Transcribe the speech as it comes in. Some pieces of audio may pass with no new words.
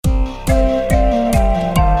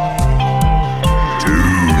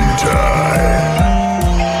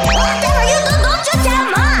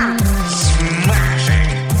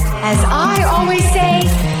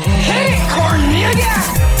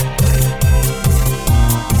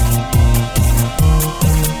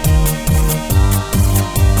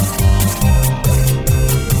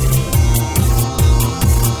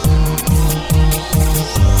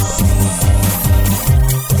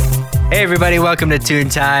Hey everybody, welcome to Toon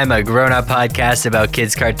Time, a grown-up podcast about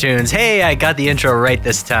kids' cartoons. Hey, I got the intro right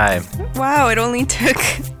this time. Wow, it only took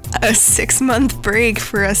a 6-month break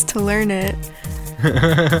for us to learn it.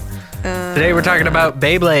 Today we're talking about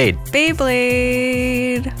Beyblade.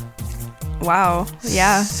 Beyblade. Wow,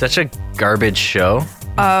 yeah. Such a garbage show.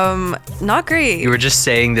 Not great. You were just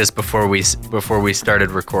saying this before we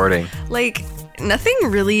started recording. Like, nothing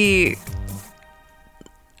really...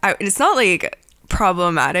 it's not, like,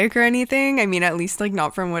 problematic or anything. I mean, at least, like,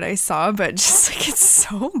 not from what I saw, but just, like, it's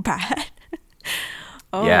so bad.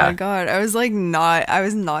 Oh yeah. My god. I was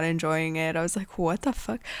not enjoying it. I was like, what the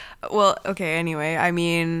fuck? Well, okay, anyway, I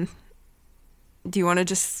mean, do you want to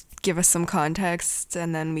just give us some context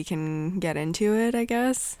and then we can get into it, I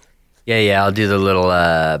guess? Yeah, I'll do the little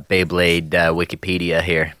Beyblade Wikipedia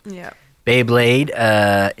here. Yeah. Beyblade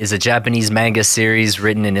is a Japanese manga series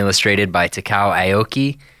written and illustrated by Takao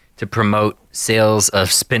Aoki to promote sales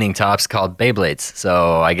of spinning tops called Beyblades.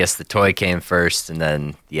 So I guess the toy came first and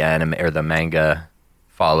then the anime or the manga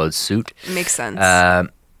followed suit. Makes sense.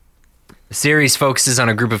 The series focuses on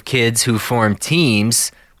a group of kids who form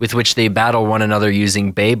teams with which they battle one another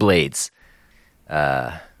using Beyblades.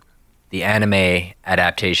 The anime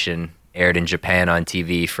adaptation aired in Japan on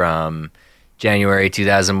TV from January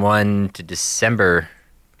 2001 to December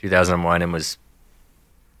 2001 and was...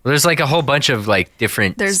 Well, there's like a whole bunch of like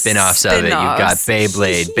different spin-offs of it. You've got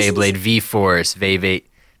Beyblade, Beyblade V-Force,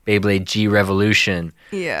 Beyblade G Revolution.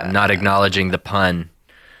 Yeah. I'm not acknowledging the pun.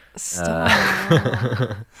 Stop.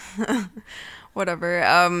 Whatever.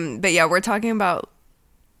 But yeah, we're talking about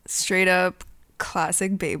straight up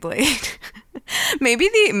classic Beyblade.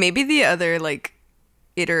 maybe the other like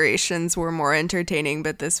iterations were more entertaining,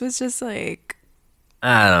 but this was just like,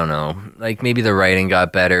 I don't know. Like maybe the writing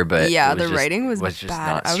got better, but yeah, the writing was just bad.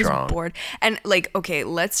 not I was strong. bored. And like, okay,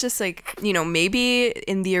 let's just like, maybe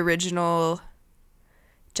in the original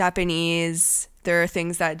Japanese there are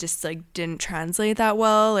things that just like didn't translate that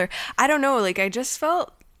well, or I don't know, like I just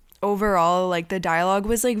felt overall like the dialogue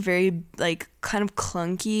was like very like kind of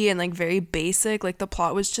clunky and like very basic. Like the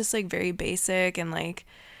plot was just like very basic and like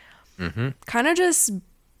kind of just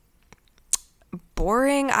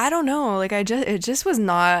boring. I don't know, like it just was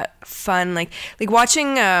not fun. Like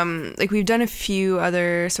watching like we've done a few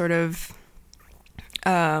other sort of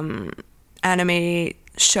anime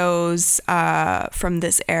shows from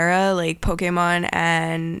this era, like Pokemon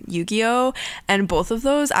and Yu-Gi-Oh, and both of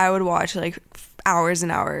those I would watch like hours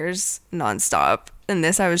and hours nonstop. And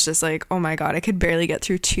this I was just like, oh my god, I could barely get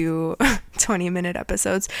through 2 20-minute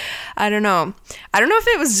episodes. I don't know if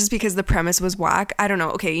it was just because the premise was whack. I don't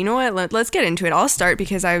know. Okay, you know what, let's get into it. I'll start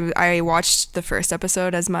because I watched the first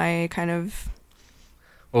episode as my kind of...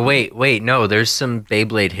 Well, wait, no, there's some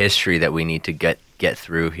Beyblade history that we need to get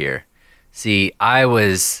through here. See, I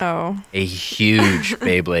was a huge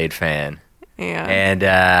Beyblade fan. Yeah.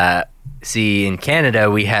 And see, in Canada,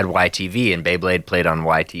 we had YTV, and Beyblade played on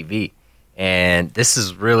YTV. And this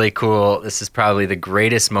is really cool. This is probably the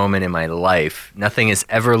greatest moment in my life. Nothing has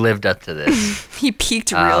ever lived up to this. He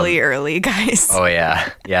peaked really early, guys. Oh,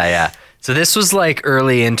 yeah. Yeah. So this was like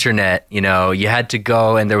early internet, you had to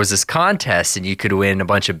go, and there was this contest, and you could win a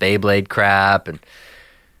bunch of Beyblade crap, and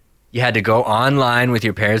you had to go online with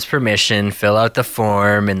your parents' permission, fill out the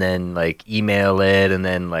form, and then like email it, and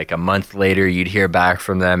then like a month later you'd hear back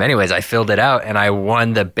from them. Anyways, I filled it out and I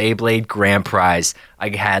won the Beyblade Grand Prize.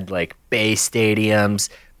 I had like Bay Stadiums,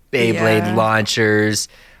 Beyblade launchers,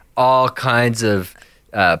 all kinds of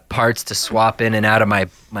parts to swap in and out of my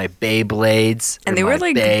Beyblades. And they were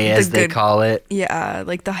like Bay, as they call it. Yeah,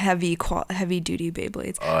 like the heavy duty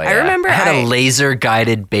Beyblades. Oh, yeah. I remember I had a laser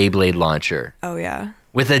guided Beyblade launcher. Oh yeah.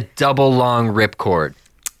 With a double long ripcord.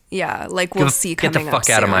 Yeah, like we'll see coming up Get the fuck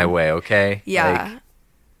out of my way, okay? Yeah.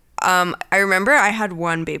 I remember I had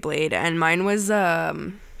one Beyblade, and mine was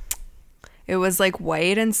it was like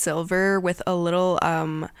white and silver with a little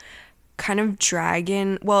kind of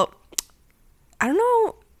dragon. Well, I don't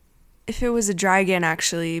know if it was a dragon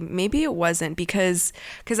actually. Maybe it wasn't because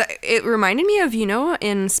it reminded me of,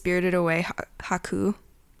 in Spirited Away, Haku.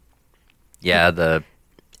 Yeah, the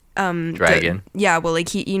dragon. Well, like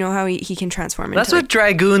he, how he can transform into... That's what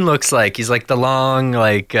Dragoon looks like. He's like the long,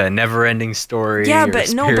 like never-ending story. Yeah, but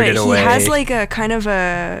Spirited Away. He has like a kind of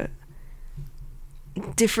a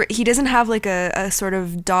different... He doesn't have like a sort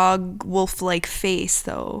of dog wolf-like face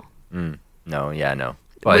though. No.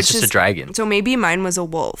 Well, it's just a dragon. So maybe mine was a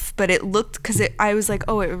wolf, but it looked... Because I was like,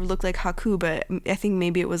 oh, it looked like Haku, but I think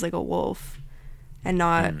maybe it was like a wolf and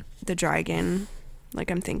not the dragon,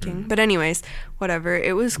 like I'm thinking. But anyways, whatever.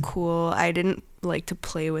 It was cool. I didn't like to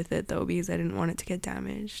play with it though because I didn't want it to get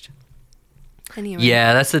damaged. Anyway.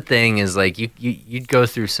 Yeah, that's the thing is like you'd go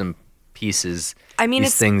through some pieces. I mean,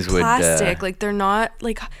 These it's things plastic. would like they're not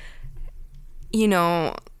like,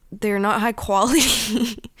 they're not high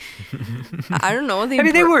quality. I don't know.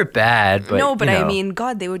 they weren't bad, but no, but you I know, mean,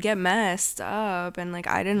 God, they would get messed up, and like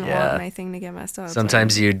I didn't Yeah. want my thing to get messed up.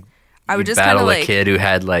 sometimes I would you'd just kinda, battle a like- kid who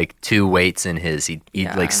had like 2 weights in his. He'd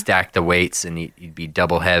Yeah. like stack the weights and you'd be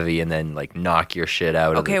double heavy and then like knock your shit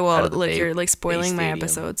out. Okay, out well, of the look, Bay- you're like spoiling my Stadium.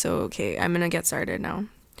 episode, so okay, I'm gonna get started now.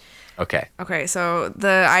 Okay. Okay, so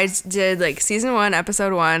I did like season 1,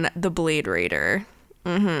 episode 1, The Blade Raider.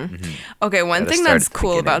 Okay, one Gotta thing start that's at the cool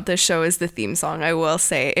beginning. about this show is the theme song. I will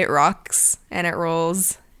say it rocks and it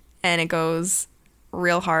rolls and it goes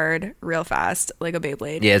real hard, real fast, like a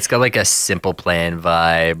Beyblade. Yeah, it's got like a Simple Plan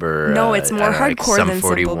vibe, or No, it's I more don't know, like hardcore Sum than Simple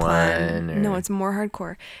 41 Plan. or- No, it's more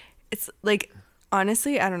hardcore. It's like,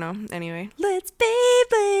 honestly, I don't know. Anyway, let's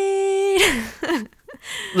Beyblade.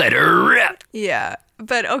 Let her rip. Yeah,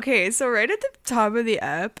 but okay, so right at the top of the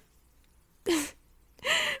app,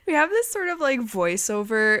 we have this sort of like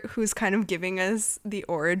voiceover who's kind of giving us the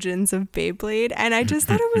origins of Beyblade, and I just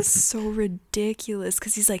thought it was so ridiculous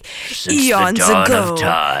because he's like, Since eons the dawn ago, of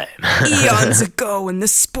time. eons ago when the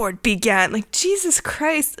sport began. Like, Jesus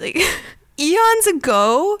Christ, like eons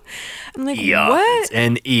ago. I'm like, Eons what?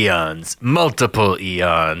 and eons, multiple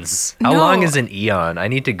eons. How long No. is an eon? I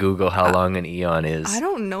need to Google how long an eon is. I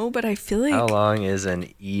don't know, but I feel How like long is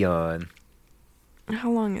an eon? how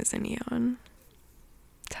long is an eon?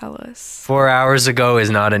 Tell us. 4 hours ago is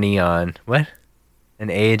not an eon. What? An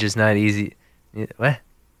age is not easy. What?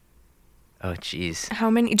 Oh, jeez. How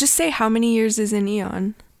many? Just say how many years is an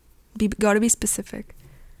eon. Gotta be specific.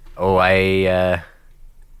 Oh, how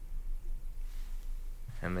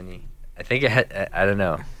many? I think it had. I don't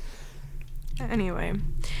know. Anyway,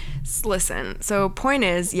 listen. So point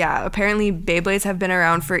is, yeah, apparently Beyblades have been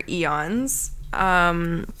around for eons.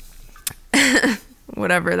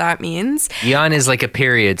 Whatever that means. Eon is like a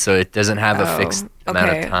period, so it doesn't have a Oh, fixed amount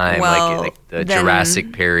okay. of time, Well, like the then-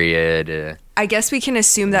 Jurassic period. I guess we can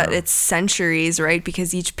assume that Yeah. it's centuries, right?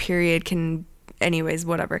 Because each period can, anyways,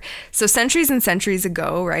 whatever. So centuries and centuries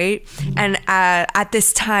ago, right? And at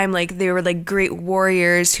this time, like they were like great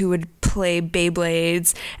warriors who would play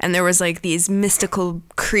Beyblades, and there was like these mystical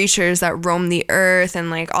creatures that roamed the earth, and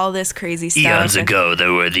like all this crazy stuff. Eons And- ago,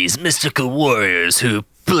 there were these mystical warriors who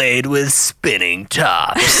played with spinning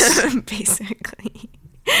tops. basically.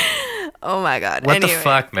 Oh my God. What Anyway. the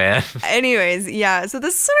fuck, man? Anyways, yeah. So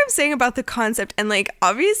this is what I'm saying about the concept. And like,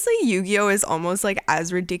 obviously Yu-Gi-Oh is almost like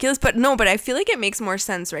as ridiculous, but I feel like it makes more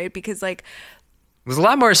sense, right? Because like, There's a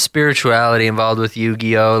lot more spirituality involved with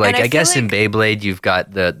Yu-Gi-Oh. Like, I I feel guess in like- Beyblade, you've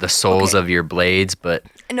got the souls Okay. of your blades, but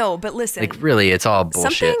no, but listen. like really, it's all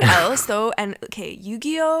bullshit. Something else though, and okay,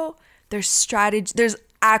 Yu-Gi-Oh, there's strategy, there's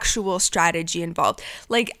actual strategy involved.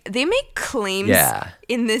 Like they make claims Yeah.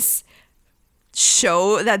 in this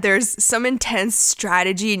show that there's some intense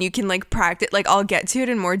strategy and you can like practice, like I'll get to it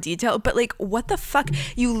in more detail, but like what the fuck,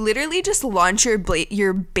 you literally just launch your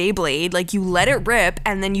Beyblade, like you let it rip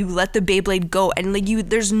and then you let the Beyblade go, and like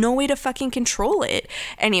there's no way to fucking control it.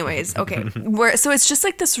 Anyways, okay. So it's just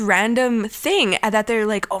like this random thing that they're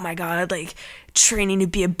like, oh my God, like training to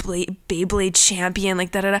be a Beyblade champion,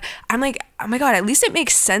 like da da da. I'm like, oh my God, at least it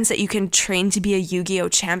makes sense that you can train to be a Yu-Gi-Oh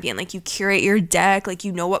champion. Like you curate your deck, like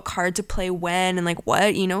you know what card to play when and like what,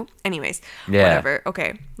 anyways, Yeah. whatever.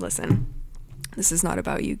 Okay, listen, this is not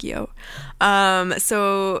about Yu-Gi-Oh.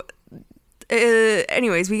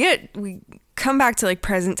 Anyways, we come back to like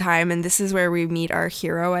present time, and this is where we meet our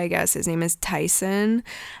hero, I guess. His name is Tyson,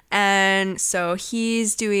 and so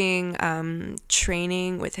he's doing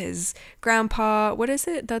training with his grandpa. What is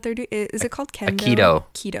it that they're doing? Is it called kendo?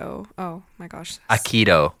 Keto. Oh my gosh.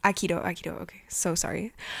 Aikido Aikido. Okay, so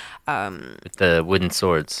sorry. with the wooden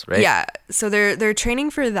swords, right? Yeah, so they're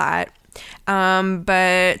training for that.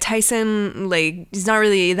 But Tyson, like, he's not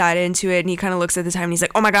really that into it, and he kind of looks at the time and he's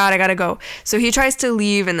like, oh my God, I gotta go. So he tries to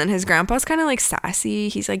leave, and then his grandpa's kind of like sassy.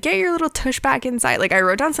 He's like, get your little tush back inside. Like, I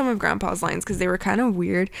wrote down some of grandpa's lines because they were kind of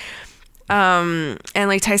weird. And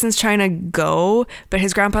like Tyson's trying to go, but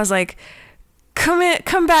his grandpa's like,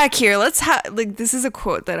 come back here. Let's have, like, this is a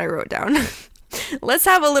quote that I wrote down. Let's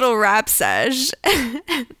have a little rap sesh.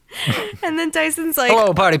 And then Tyson's like,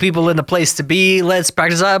 Hello, party people in the place to be. Let's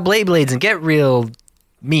practice our blades and get real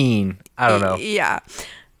mean. I don't know. Yeah.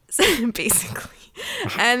 Basically.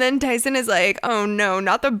 And then Tyson is like, oh no,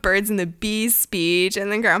 not the birds and the bees speech.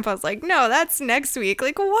 And then Grandpa's like, no, that's next week.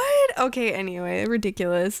 Like, what? Okay, anyway,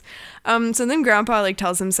 ridiculous. So then Grandpa like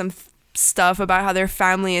tells him some stuff about how their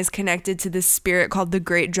family is connected to this spirit called the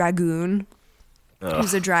Great Dragoon,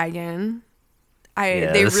 who's a dragon.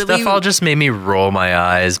 Yeah, they this really stuff all just made me roll my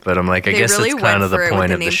eyes, but I'm like, I they guess really that's kind went of the for it with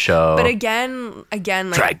point of name. the show. But again, like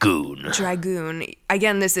Dragoon.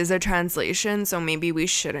 Again, this is a translation, so maybe we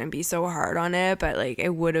shouldn't be so hard on it. But like,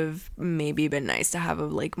 it would have maybe been nice to have a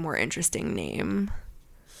like more interesting name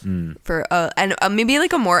for and maybe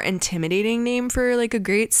like a more intimidating name for like a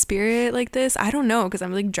great spirit like this. I don't know, because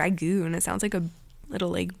I'm like Dragoon. It sounds like a little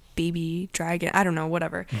like baby dragon. I don't know,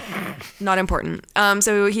 whatever. Not important.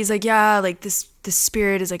 So he's like, yeah, like this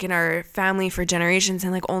spirit is like in our family for generations,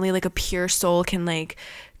 and like only like a pure soul can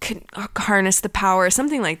harness the power,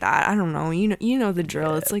 something like that. I don't know. You know the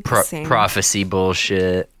drill. It's like the same prophecy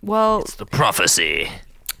bullshit. Well, It's the prophecy.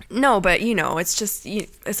 no, but it's just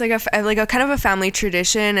it's like a kind of a family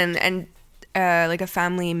tradition and like a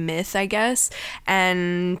family myth, I guess.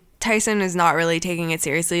 And Tyson is not really taking it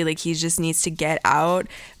seriously. Like, he just needs to get out.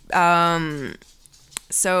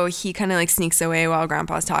 So he kind of like sneaks away while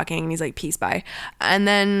Grandpa's talking, and he's like, peace, bye. And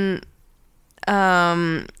then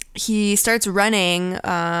he starts running.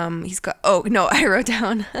 I wrote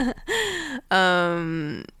down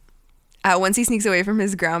once he sneaks away from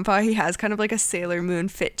his grandpa, he has kind of like a Sailor Moon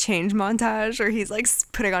fit change montage where he's like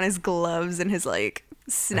putting on his gloves and his like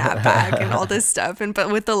snapback and all this stuff,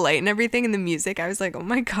 but with the light and everything and the music, I was like, oh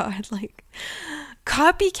my god, like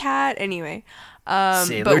copycat. Anyway,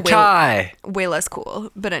 Sailor tie. way less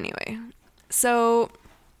cool. But anyway, so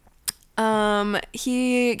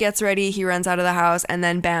he gets ready, he runs out of the house, and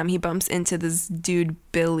then bam, he bumps into this dude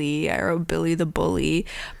Billy. I wrote Billy the bully,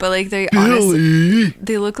 but like honestly,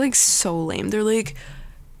 they look like so lame. They're like,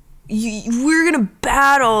 we're gonna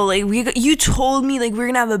battle, like you told me like we're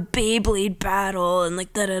gonna have a Beyblade battle and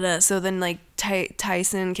like da da da. So then like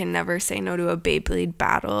Tyson can never say no to a Beyblade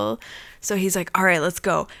battle, so he's like, all right, let's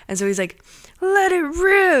go. And so he's like, let it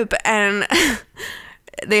rip. And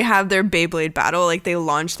they have their Beyblade battle, like they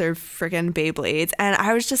launch their freaking Beyblades, and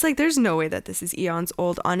I was just like, there's no way that this is eons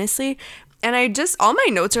old, honestly. And all my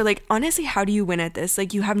notes are like, honestly, how do you win at this?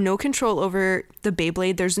 Like, you have no control over the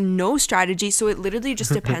Beyblade. There's no strategy. So it literally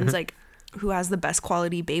just depends, like, who has the best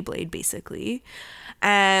quality Beyblade, basically.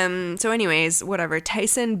 So anyways, whatever.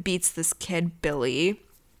 Tyson beats this kid, Billy.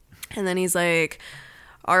 And then he's like,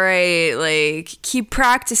 all right, like, keep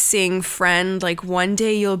practicing, friend. Like, one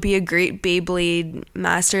day you'll be a great Beyblade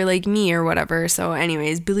master like me or whatever. So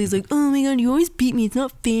anyways, Billy's like, oh my god, you always beat me. It's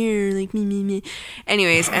not fair. Like, me.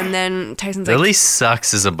 Anyways, and then Tyson's like... Billy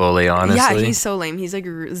sucks as a bully, honestly. Yeah, he's so lame. He's like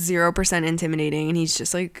 0% intimidating, and he's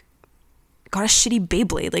just like, got a shitty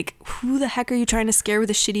Beyblade. Like, who the heck are you trying to scare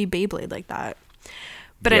with a shitty Beyblade like that?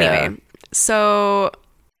 But anyway, so...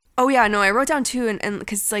 Oh yeah, no, I wrote down too, and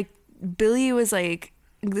because like, Billy was like...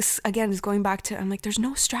 This again is going back to, I'm like, there's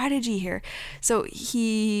no strategy here. So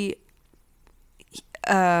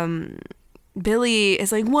Billy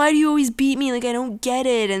is like, why do you always beat me? Like, I don't get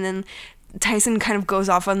it. And then Tyson kind of goes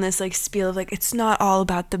off on this like spiel of like, it's not all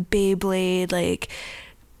about the Beyblade. Like,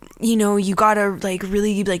 you gotta like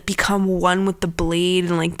really like become one with the blade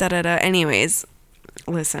and like da da da. Anyways,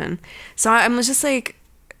 listen. So I'm just like,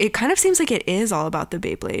 it kind of seems like it is all about the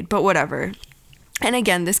Beyblade, but whatever. And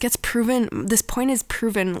again, this point is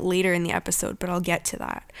proven later in the episode, but I'll get to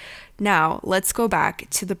that. Now, let's go back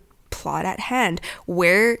to the plot at hand.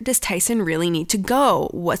 Where does Tyson really need to go?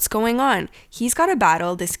 What's going on? He's got to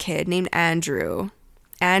battle this kid named Andrew.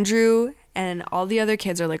 Andrew and all the other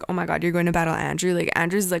kids are like, oh my god, you're going to battle Andrew? Like,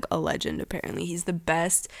 Andrew's like a legend, apparently. He's the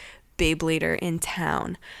best Beyblader in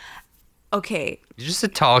town. Okay. He's just a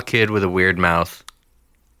tall kid with a weird mouth.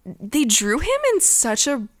 They drew him in such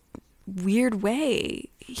a weird way.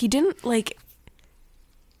 He didn't like,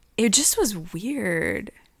 it just was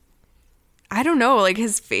weird. I don't know, like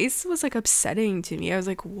his face was like upsetting to me. I was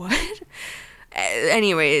like, what?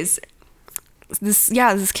 Anyways, this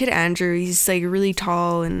kid Andrew, he's like really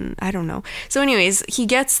tall and I don't know. So anyways, he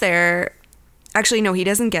gets there. Actually, no, he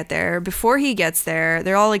doesn't get there. Before he gets there,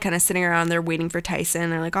 they're all like kind of sitting around, they're waiting for Tyson.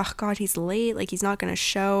 They're like, oh god, he's late, like he's not gonna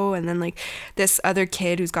show. And then like this other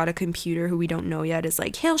kid who's got a computer who we don't know yet is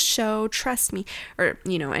like, he'll show, trust me. Or,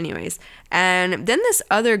 anyways. And then this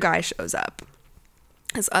other guy shows up.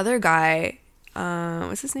 This other guy,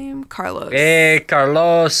 what's his name? Carlos. Hey,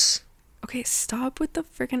 Carlos. Okay, stop with the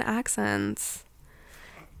freaking accents.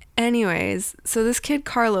 Anyways, so this kid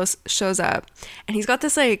Carlos shows up, and he's got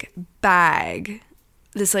this like bag,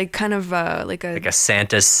 this like kind of like a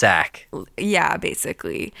Santa's sack. Yeah,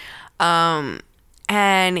 basically. And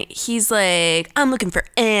he's like, I'm looking for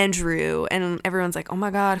Andrew, and everyone's like, oh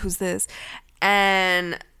my god, who's this?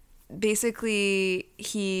 And basically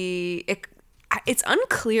it's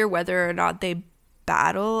unclear whether or not they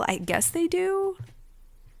battle. I guess they do.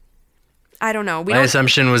 I don't know. My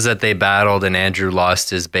assumption was that they battled and Andrew lost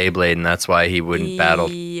his Beyblade, and that's why he wouldn't battle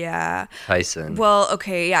Tyson. Well,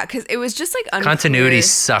 okay, yeah, because it was just like unclear. Continuity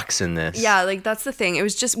sucks in this. Yeah, like that's the thing. It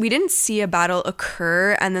was just we didn't see a battle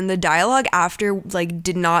occur, and then the dialogue after like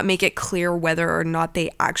did not make it clear whether or not they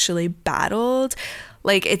actually battled.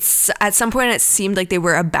 Like it's at some point it seemed like they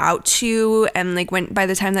were about to, and like when by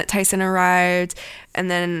the time that Tyson arrived, and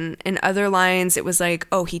then in other lines it was like,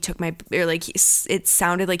 oh, he took my, or like it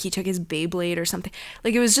sounded like he took his Beyblade or something.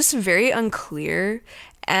 Like it was just very unclear.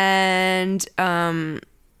 And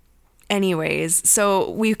anyways, so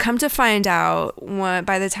we come to find out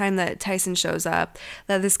by the time that Tyson shows up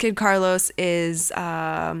that this kid Carlos is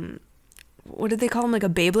what did they call him, like a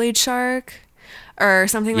Beyblade shark or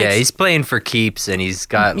something? Yeah, like, he's playing for keeps, and he's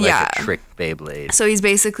got like a trick Beyblade. So he's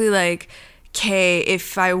basically like, okay,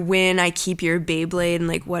 if I win, I keep your Beyblade and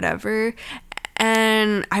like whatever.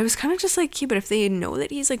 And I was kind of just like, okay, but if they know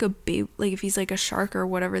that he's like like if he's like a shark or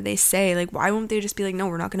whatever they say, like why won't they just be like, no,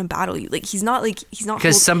 we're not gonna battle you? Like he's not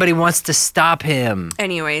because somebody wants to stop him.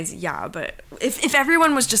 Anyways, yeah, but if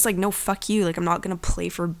everyone was just like, no, fuck you, like I'm not gonna play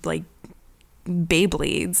for like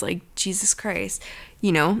Beyblades, like Jesus Christ,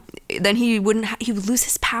 you know, then he would lose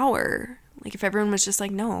his power. Like if everyone was just like,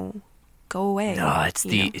 no, go away. No, it's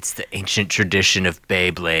the ancient tradition of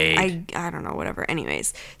Beyblade. I don't know, whatever.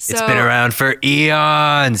 Anyways, so it's been around for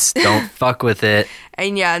eons. Don't fuck with it.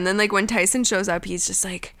 And yeah, and then like when Tyson shows up, he's just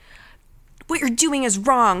like, what you're doing is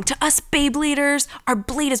wrong. To us Beybladers, our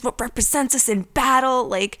blade is what represents us in battle.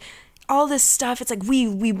 Like all this stuff. It's like we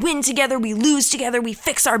win together, we lose together, we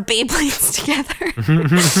fix our Beyblades together.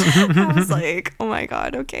 I was like, oh my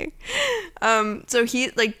god, okay. So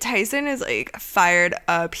Tyson is like fired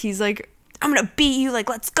up. He's like, I'm gonna beat you, like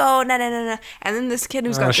let's go, nah. And then this kid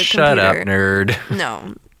who's got the shut computer. up, nerd.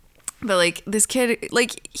 No. But like this kid,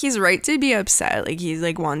 like he's right to be upset. Like he's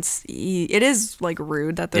like it is like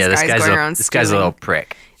rude that this guy's going around. This guy's a little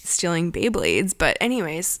prick. Stealing Beyblades. But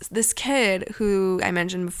anyways, this kid who I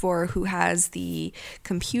mentioned before, who has the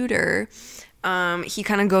computer, he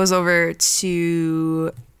kind of goes over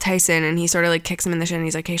to Tyson and he sort of like kicks him in the shin and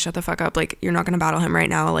he's like, hey, shut the fuck up, like you're not gonna battle him right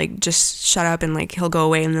now, like just shut up and like he'll go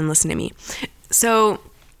away and then listen to me. So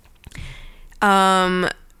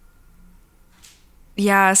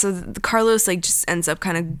yeah, so Carlos like just ends up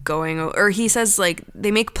kind of going, or he says like they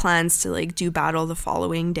make plans to like do battle the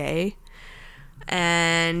following day.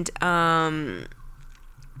 And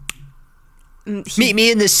meet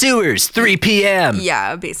me in the sewers, 3 p.m.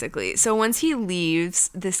 Yeah, basically. So once he leaves,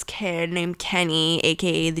 this kid named Kenny,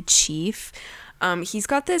 aka the Chief, he's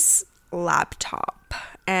got this laptop,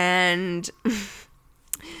 and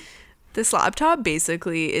this laptop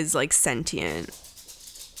basically is like sentient.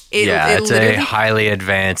 It's a highly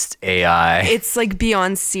advanced AI. It's like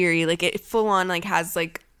beyond Siri. Like it full on like has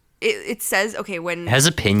like it says, okay, when it has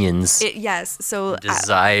opinions. Yes. So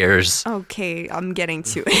desires. Okay, I'm getting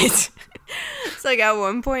to it. It's like at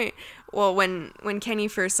one point, well, when Kenny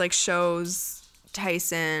first like shows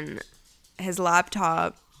Tyson his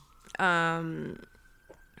laptop, the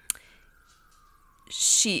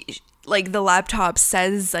laptop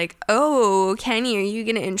says like, oh, Kenny, are you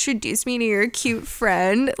gonna introduce me to your cute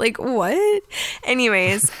friend? Like what?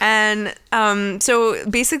 Anyways, and so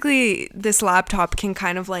basically this laptop can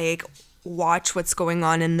kind of like watch what's going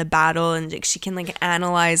on in the battle, and like she can like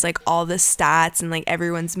analyze like all the stats and like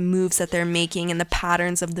everyone's moves that they're making and the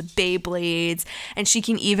patterns of the Beyblades, and she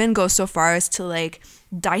can even go so far as to like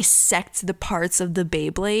dissect the parts of the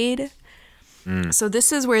Beyblade. So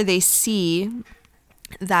this is where they see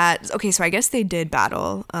that, okay, so I guess they did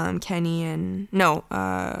battle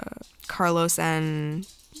Carlos and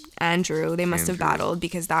Andrew. They must have battled,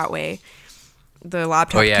 because that way the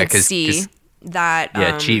laptop could see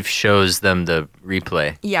that Chief shows them the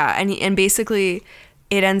replay. Yeah, and basically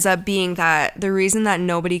it ends up being that the reason that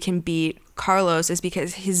nobody can beat Carlos is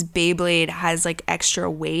because his Beyblade has like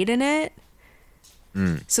extra weight in it.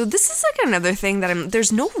 So this is like another thing that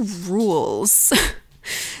there's no rules.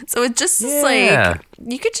 So it just is like,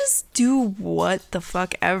 you could just do what the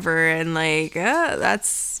fuck ever, and like,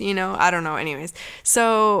 that's, you know, I don't know. Anyways,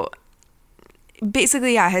 so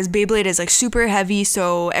basically, yeah, his Beyblade is like super heavy,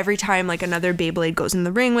 so every time like another Beyblade goes in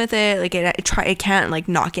the ring with it, like it can't like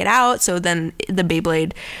knock it out, so then the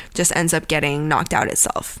Beyblade just ends up getting knocked out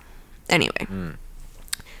itself. Anyway,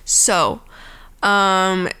 so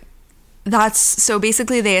so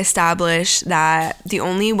basically they establish that the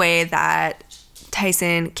only way that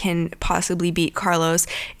Tyson can possibly beat Carlos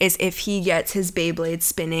is if he gets his Beyblade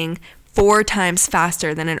spinning 4 times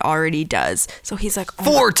faster than it already does. So he's like, oh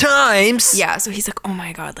 4 times? yeah, so he's like, oh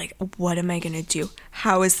my God, like, what am I gonna do?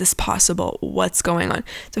 How is this possible? What's going on?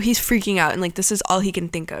 So he's freaking out, and like, this is all he can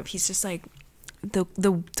think of. He's just like,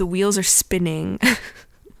 the wheels are spinning.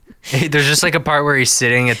 There's just like a part where he's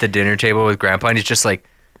sitting at the dinner table with Grandpa, and he's just like,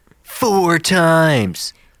 4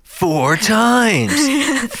 times. 4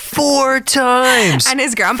 times. 4 times. And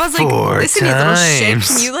his grandpa's like, 4 listen, you little shit, times.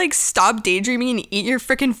 can you like stop daydreaming and eat your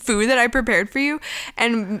freaking food that I prepared for you?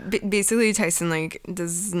 And basically Tyson like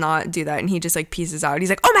does not do that, and he just like pieces out.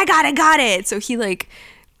 He's like, oh my God, I got it. So he like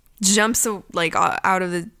jumps like out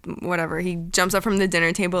of the whatever. He jumps up from the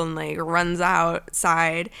dinner table and like runs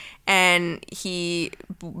outside. And he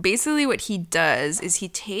basically, what he does is he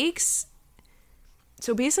takes...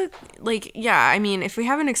 So basically, like, yeah, I mean, if we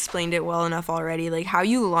haven't explained it well enough already, like, how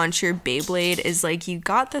you launch your Beyblade is, like, you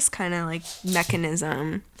got this kind of, like,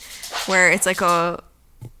 mechanism where it's like a...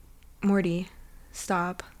 Morty,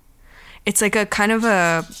 stop. It's like a kind of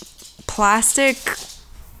a plastic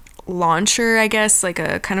launcher, I guess, like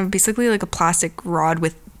a kind of basically like a plastic rod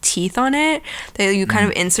with teeth on it that you kind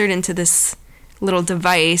of insert into this little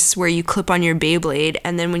device where you clip on your Beyblade,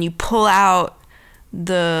 and then when you pull out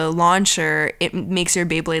the launcher, it makes your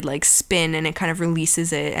Beyblade like spin, and it kind of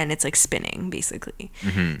releases it, and it's like spinning basically.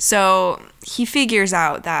 So he figures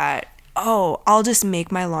out that, oh, I'll just make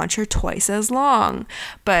my launcher twice as long.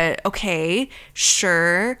 But okay,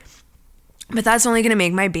 sure, but that's only gonna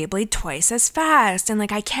make my Beyblade twice as fast, and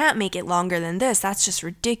like I can't make it longer than this. That's just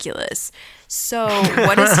ridiculous. So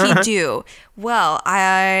what does he do? Well,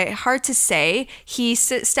 hard to say. He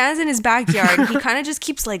stands in his backyard. And he kind of just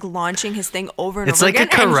keeps like launching his thing over and It's over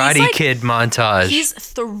like again. a Karate Kid montage. He's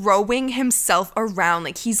throwing himself around.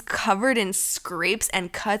 Like he's covered in scrapes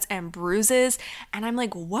and cuts and bruises. And I'm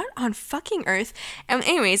like, what on fucking earth? And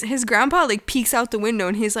anyways, his grandpa like peeks out the window,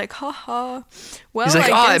 and he's like, haha. Well, He's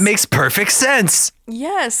like, I oh, guess- it makes perfect sense.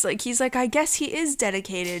 Yes, like he's like, I guess he is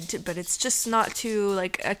dedicated to, but it's just not to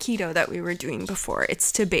like Aikido that we were doing before.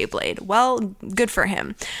 It's to Beyblade. Well, good for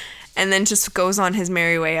him. And then just goes on his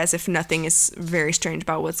merry way as if nothing is very strange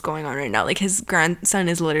about what's going on right now. Like his grandson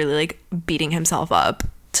is literally like beating himself up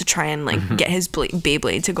to try and like get his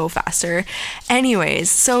Beyblade to go faster. Anyways,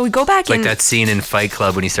 so we go back Like that scene in Fight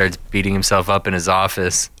Club when he starts beating himself up in his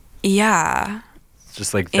office. Yeah. It's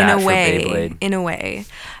just like that for Beyblade. In a way.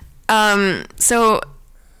 So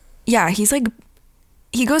yeah, he's like,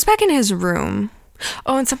 he goes back in his room.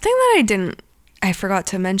 Oh, and something that I forgot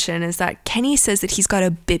to mention is that Kenny says that he's got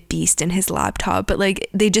a bit beast in his laptop, but like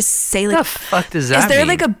they just say like, What the fuck does that is there mean?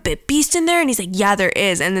 like a bit beast in there? And he's like, yeah, there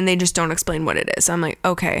is. And then they just don't explain what it is. So I'm like,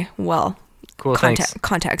 okay, well, Cool, thanks.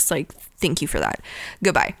 context, like, thank you for that.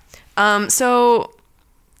 Goodbye. So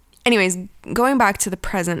anyways, going back to the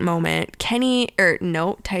present moment,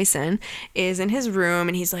 Tyson is in his room,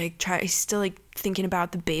 and he's like, he's still like thinking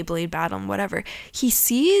about the Beyblade battle and whatever. He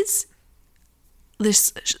sees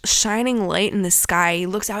this shining light in the sky. He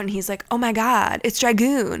looks out and he's like, oh my God, it's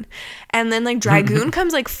Dragoon. And then like Dragoon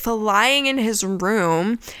comes like flying in his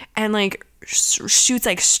room and like shoots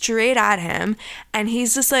like straight at him. And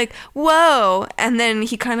he's just like, whoa. And then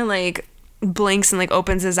he kind of like blinks and like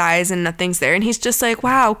opens his eyes and nothing's there, and he's just like,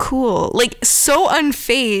 wow, cool, like so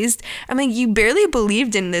unfazed. I'm like, you barely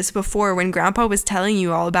believed in this before when Grandpa was telling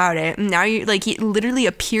you all about it, and now you like, he literally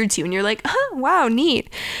appeared to you and you're like, wow,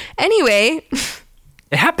 neat. Anyway,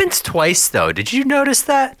 It happens twice though. Did you notice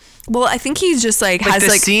that? well, I think he's just like has the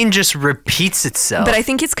like scene just repeats itself. but I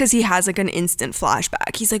think it's because he has like an instant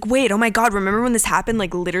flashback. He's like, wait, oh my God, remember when this happened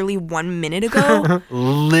like literally 1 minute ago?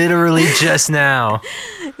 Literally just now.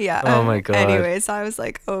 Yeah. Oh my God. Anyways, I was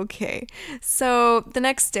like, okay. So the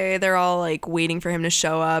next day, they're all like waiting for him to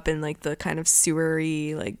show up in like the kind of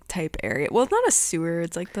sewery like type area. Well, it's not a sewer.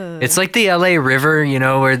 It's like the. It's like the LA River, you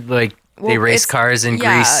know, where like they race cars in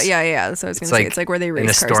Greece. Yeah. That's what I was gonna say. It's like where they race in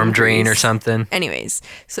a cars storm drain Greece. or something. Anyways,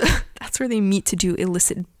 so that's where they meet to do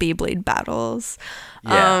illicit Beyblade battles.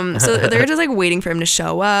 Yeah. So they're just like waiting for him to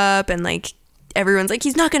show up, and like everyone's like,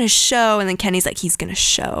 he's not gonna show, and then Kenny's like, he's gonna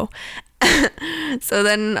show. So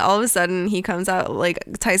then all of a sudden he comes out, like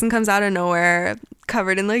Tyson comes out of nowhere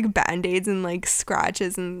covered in like band-aids and like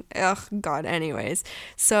scratches and oh God. Anyways,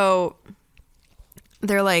 so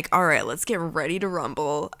they're like, all right, let's get ready to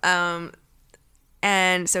rumble.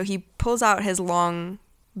 And so he pulls out his long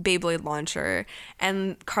Beyblade launcher,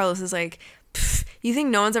 and Carlos is like, you think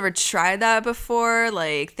no one's ever tried that before?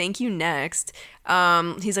 Like, thank you, next.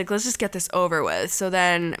 He's like, let's just get this over with. So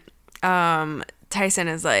then Tyson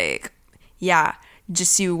is like, yeah,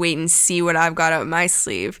 just you wait and see what I've got up my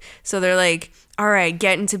sleeve. So they're like, all right,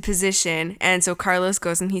 get into position. And so Carlos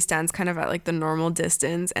goes and he stands kind of at like the normal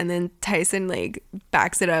distance. And then Tyson like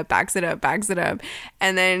backs it up.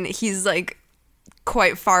 And then he's like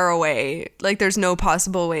quite far away. Like there's no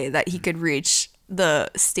possible way that he could reach the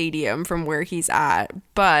stadium from where he's at.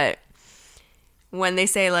 But when they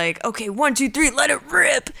say like, okay, 1, 2, 3, let it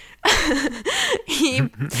rip, he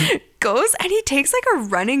goes and he takes like a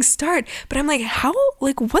running start. But I'm like, how,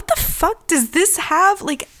 like, what the fuck does this have?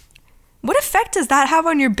 Like, what effect does that have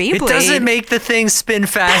on your Beyblade? It doesn't make the thing spin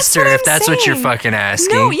faster if that's what you're fucking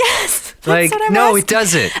asking. No, yes. Like, no, it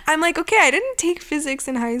doesn't. I'm like, okay, I didn't take physics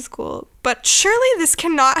in high school, but surely this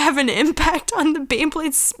cannot have an impact on the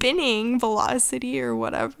Beyblade spinning velocity or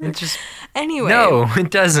whatever. Anyway. No,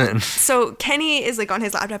 it doesn't. So Kenny is like on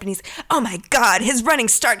his laptop and he's, oh my God, his running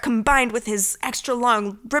start combined with his extra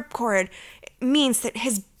long ripcord means that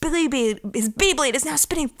his Beyblade is now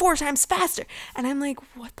spinning 4 times faster. And I'm like,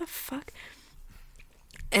 what the fuck?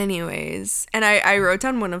 Anyways, and I wrote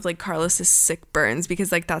down one of like Carlos's sick burns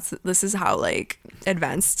because like this is how like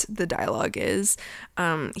advanced the dialogue is.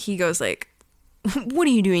 He goes like, what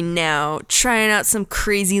are you doing now? Trying out some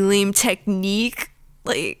crazy lame technique?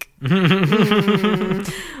 Like,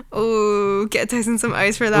 oh, get Tyson some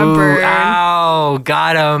ice for that burn. Ow,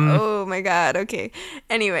 got him. Oh my God. Okay.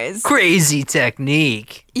 Anyways. Crazy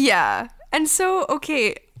technique. Yeah. And so,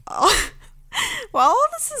 okay, while all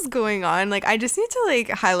this is going on, like, I just need to like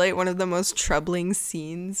highlight one of the most troubling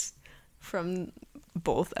scenes from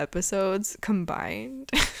both episodes combined.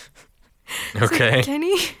 Okay. So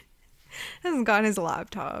Kenny has got his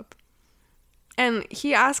laptop and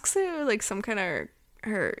he asks her like some kind of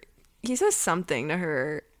he says something to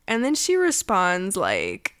her and then she responds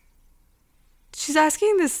like, she's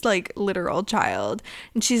asking this like literal child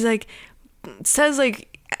and she's like, says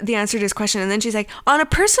like the answer to his question and then she's like, on a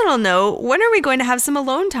personal note, when are we going to have some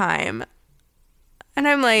alone time? And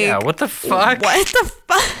I'm like, yeah, what the fuck? What the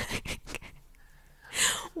fuck?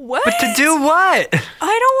 What? But to do what? I don't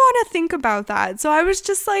want to think about that. So I was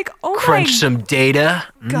just like, oh Crunch my some data.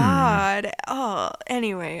 God. Oh,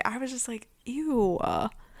 anyway, I was just like, ew.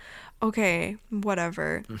 Okay,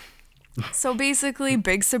 whatever. So basically,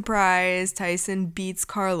 big surprise, Tyson beats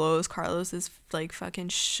Carlos. Carlos is like fucking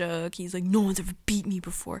shook. He's like, no one's ever beat me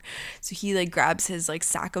before. So he like grabs his like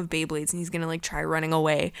sack of Beyblades and he's gonna like try running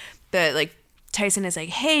away. But like Tyson is like,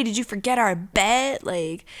 hey, did you forget our bet?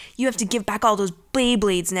 Like, you have to give back all those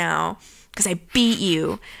Beyblades now because I beat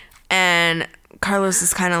you. And Carlos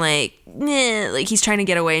is kind of like, nah, like he's trying to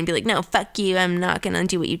get away and be like, no, fuck you. I'm not gonna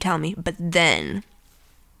do what you tell me. But then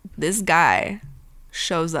this guy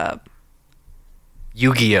shows up.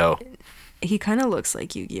 Yu-Gi-Oh! He kind of looks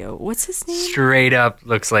like Yu-Gi-Oh! What's his name? Straight up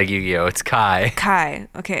looks like Yu-Gi-Oh! It's Kai. Kai.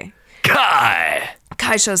 Okay.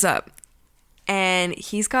 Kai shows up. And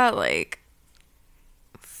he's got like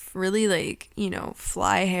really like, you know,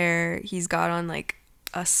 fly hair. He's got on like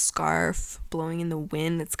a scarf blowing in the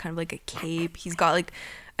wind. It's kind of like a cape. He's got like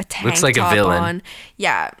a tank looks like top a villain. on.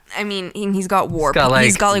 Yeah. I mean, he's got war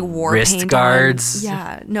he's got like war wrist paint guards. on.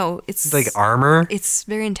 Yeah. No, it's like armor. It's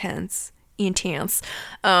very intense. It's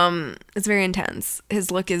very intense. His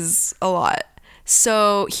look is a lot.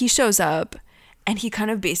 So he shows up and he kind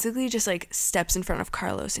of basically just like steps in front of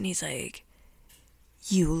Carlos and he's like,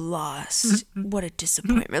 you lost. What a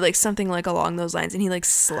disappointment. Like something like along those lines. And he like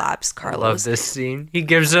slaps Carlos. I love this scene. He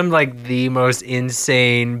gives him like the most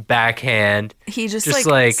insane backhand. He just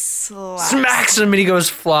like slaps smacks him and he goes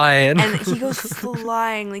flying. And he goes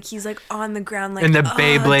flying. Like he's like on the ground. Like, and the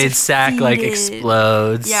Beyblade sack like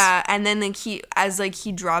explodes. Yeah. And then like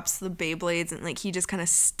he drops the Beyblades and like he just kind of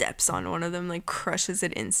steps on one of them, like crushes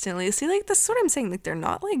it instantly. See, like that's what I'm saying. Like they're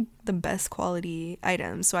not like the best quality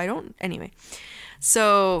items. So anyway.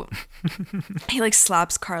 So he like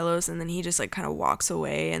slaps Carlos and then he just like kind of walks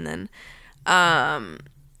away and then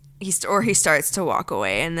he starts to walk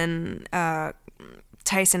away and then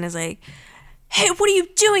Tyson is like, hey, what are you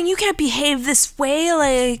doing? You can't behave this way.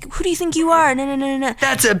 Like, who do you think you are? No.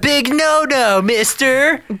 That's a big no-no,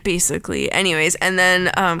 mister. Basically. Anyways, and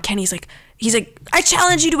then Kenny's like, he's like, I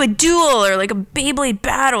challenge you to a duel or like a Beyblade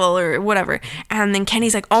battle or whatever. And then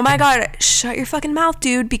Kenny's like, oh my God, shut your fucking mouth,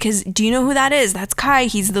 dude. Because do you know who that is? That's Kai.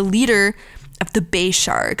 He's the leader of the Bay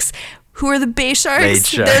Sharks. Who are the Bay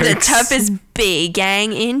Sharks? They're the toughest Bay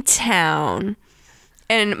gang in town.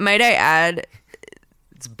 And might I add...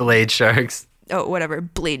 It's Blade Sharks. Oh, whatever.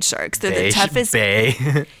 Blade Sharks. They're the toughest...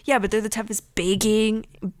 Bay. Yeah, but they're the toughest Bay gang...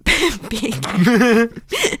 Bay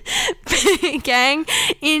gang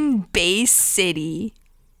in Bay City.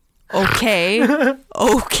 Okay?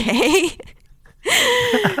 Okay?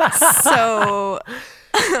 So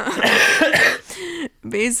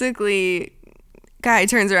basically, guy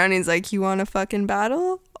turns around and he's like, "You want to fucking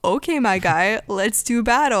battle? Okay, my guy, let's do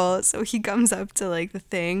battle." So he comes up to like the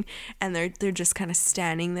thing, and they're just kind of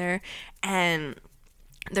standing there, and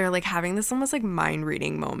they're like having this almost like mind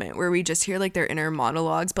reading moment where we just hear like their inner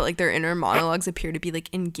monologues, but like their inner monologues appear to be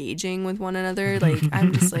like engaging with one another. Like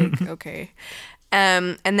I'm just like, okay.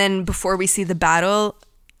 And then before we see the battle,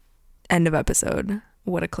 end of episode.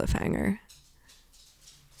 What a cliffhanger.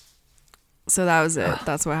 So that was it.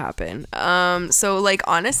 That's what happened. So like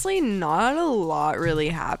honestly, not a lot really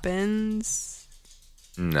happens.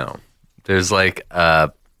 No. There's like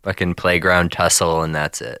a fucking playground tussle and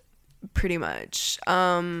that's it. Pretty much.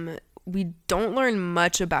 We don't learn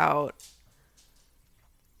much about,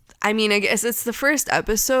 I mean, I guess it's the first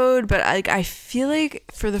episode, but I feel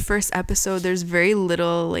like for the first episode there's very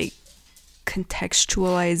little like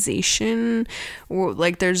contextualization, or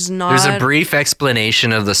like there's a brief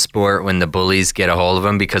explanation of the sport when the bullies get a hold of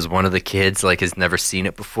him, because one of the kids like has never seen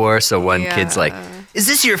it before. So one kid's like, "Is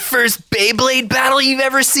this your first Beyblade battle you've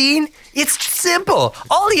ever seen? It's simple.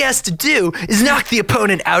 All he has to do is knock the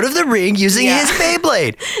opponent out of the ring using his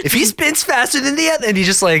Beyblade. If he spins faster than the other," and he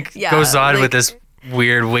just like goes on like, with this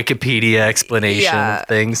weird Wikipedia explanation of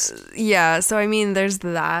things. Yeah, so I mean there's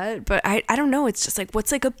that, but I don't know, it's just like,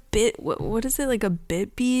 what's like a bit, what is it, like a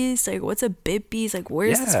bit beast? Like what's a bit beast? Like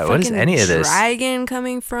where's this fucking dragon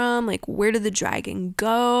coming from? Like where did the dragon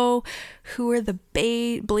go? Who are the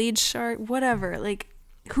blade shark? Whatever. Like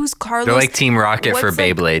who's Carlos? They're like Team Rocket for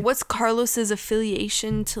Beyblade. Like, what's Carlos's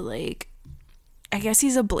affiliation to, like, I guess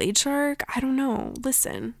he's a blade shark? I don't know.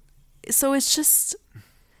 Listen. So it's just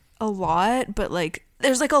a lot, but like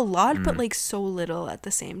there's like a lot, but like so little at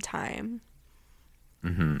the same time.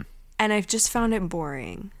 And I've just found it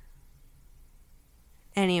boring.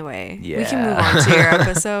 Anyway, we can move on to your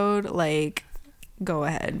episode. Like, go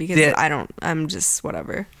ahead, because I'm just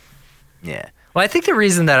whatever. Yeah. Well, I think the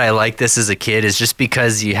reason that I like this as a kid is just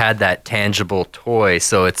because you had that tangible toy.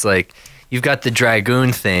 So it's like you've got the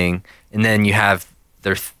Dragoon thing, and then you have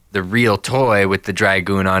the real toy with the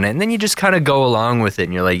Dragoon on it, and then you just kind of go along with it,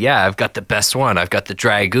 and you're like, yeah, I've got the best one. I've got the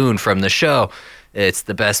Dragoon from the show. It's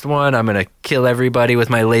the best one. I'm gonna kill everybody with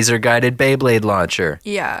my laser-guided Beyblade launcher.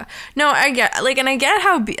 Yeah. No, I get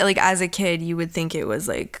how like as a kid you would think it was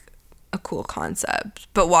like a cool concept,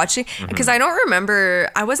 but watching, because I don't remember,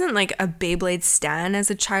 I wasn't like a Beyblade stan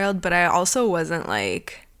as a child, but I also wasn't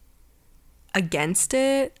like against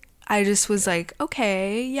it. I just was like,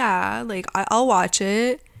 okay, yeah, like I'll watch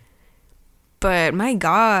it. But my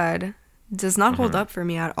God, does not hold up for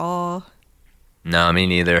me at all. No, me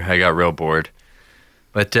neither. I got real bored.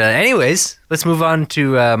 But anyways, let's move on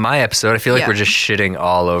to my episode. I feel like we're just shitting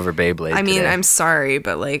all over Beyblade I mean, today. I'm sorry,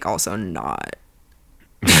 but like also not.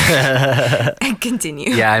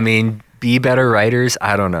 Continue. Yeah, I mean, be better writers.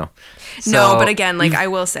 I don't know. No, but again, like I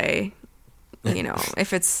will say, you know,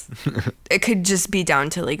 if it could just be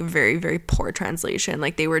down to like very, very poor translation.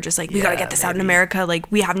 Like they were just like, we gotta get this out in America.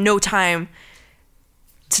 Like we have no time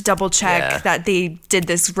to double check that they did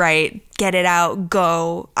this right. Get it out,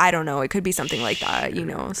 go. I don't know. It could be something like that, you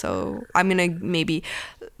know. So I'm gonna maybe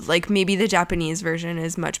the Japanese version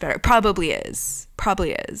is much better. Probably is.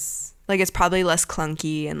 Like it's probably less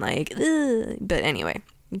clunky and like, ugh. But anyway,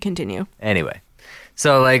 continue. Anyway,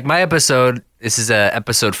 so like my episode, this is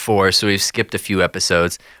episode 4, so we've skipped a few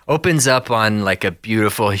episodes. Opens up on like a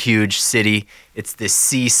beautiful, huge city. It's this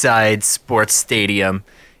seaside sports stadium.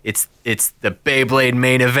 It's the Beyblade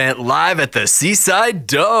main event live at the Seaside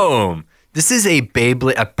Dome. This is a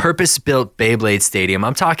purpose-built Beyblade stadium.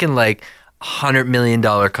 I'm talking like $100 million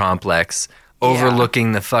complex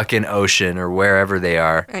overlooking the fucking ocean or wherever they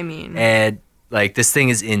are. I mean, and like this thing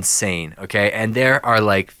is insane, okay? And there are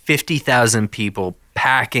like 50,000 people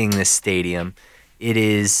packing this stadium. It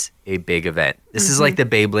is a big event. This is like the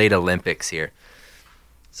Beyblade Olympics here.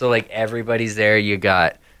 So like everybody's there. You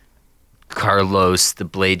got Carlos, the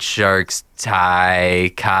Blade Sharks,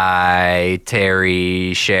 Ty, Kai,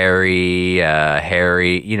 Terry, Sherry,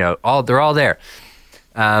 Harry, you know, they're all there.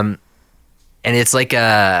 And it's like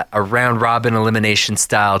a round robin elimination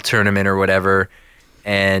style tournament or whatever.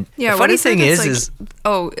 And the funny thing is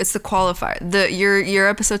it's the qualifier. Your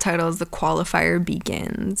episode title is The Qualifier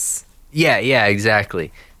Begins. Yeah,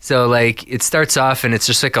 exactly. So like it starts off and it's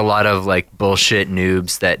just like a lot of like bullshit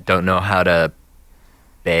noobs that don't know how to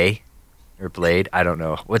bay or blade. I don't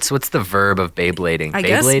know. What's the verb of Beyblading?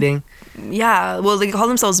 Beyblading? Yeah. Well, they call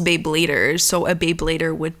themselves Beybladers, so a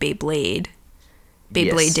Beyblader would Beyblade.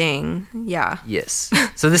 Beyblading. Yes. Yeah. Yes.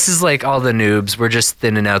 So this is like all the noobs. We're just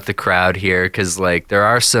thinning out the crowd here because like there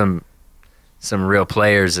are some some real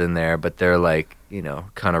players in there, but they're like, you know,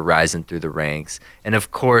 kind of rising through the ranks. And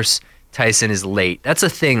of course, Tyson is late. That's a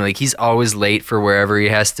thing. Like, he's always late for wherever he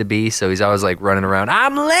has to be. So he's always like running around,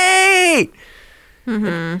 I'm late.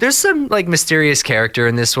 There's some like mysterious character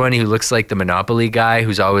in this one who looks like the Monopoly guy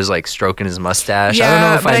who's always like stroking his mustache. I don't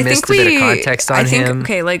know if but I missed a bit of context on him.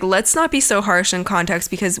 Okay, like, let's not be so harsh in context,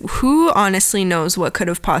 because who honestly knows what could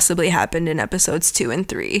have possibly happened in episodes 2 and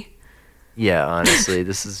 3? Yeah, honestly,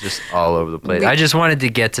 this is just all over the place. I just wanted to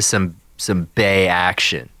get to some Bay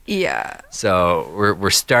action. Yeah. So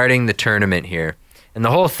we're starting the tournament here, and the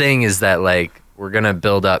whole thing is that like we're gonna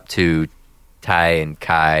build up to Ty and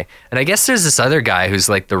Kai, and I guess there's this other guy who's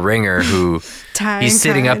like the ringer who he's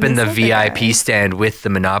sitting up in the VIP stand with the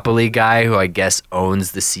Monopoly guy who I guess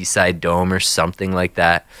owns the Seaside Dome or something like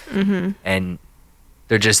that. And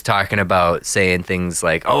they're just talking about saying things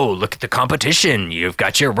like, oh, look at the competition. You've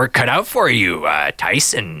got your work cut out for you.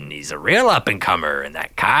 Tyson, he's a real up-and-comer. And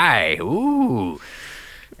that Kai, ooh.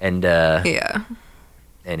 And, Yeah.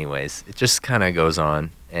 anyways, it just kind of goes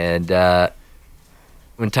on. And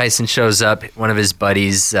when Tyson shows up, one of his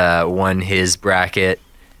buddies won his bracket.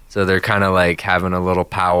 So they're kind of like having a little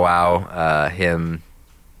powwow, him,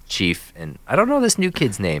 Chief, and I don't know this new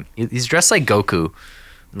kid's name. He's dressed like Goku.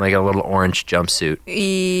 Like a little orange jumpsuit.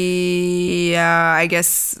 Yeah, I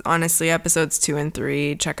guess honestly, episodes 2 and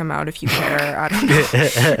 3, check them out if you care. I don't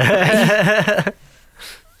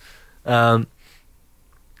know.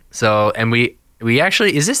 So, and we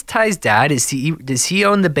actually, is this Ty's dad? Does he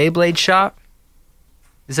own the Beyblade shop?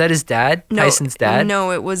 Is that his dad? No, Tyson's dad?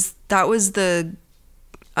 No, that was the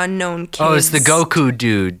unknown kid. Oh, it's the Goku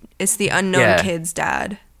dude. It's the unknown kid's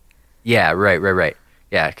dad. Yeah, right.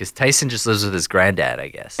 Yeah, because Tyson just lives with his granddad, I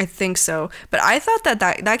guess. I think so. But I thought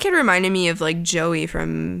that kid reminded me of like Joey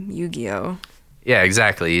from Yu-Gi-Oh! Yeah,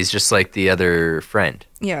 exactly. He's just like the other friend.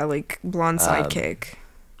 Yeah, like blonde sidekick.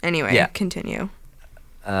 Anyway, continue.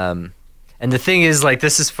 And the thing is, like,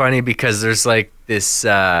 this is funny because there's like this,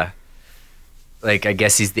 like, I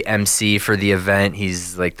guess he's the MC for the event.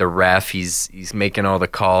 He's like the ref. He's making all the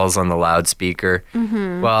calls on the loudspeaker.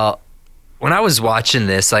 Well, when I was watching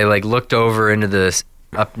this, I like looked over into the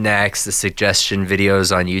up next, the suggestion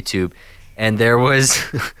videos on YouTube, and there was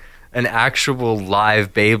an actual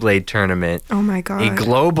live Beyblade tournament. Oh my god. A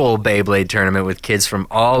global Beyblade tournament with kids from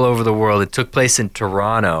all over the world. It took place in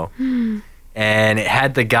Toronto. And it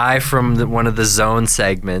had the guy from one of the Zone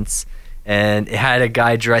segments, and it had a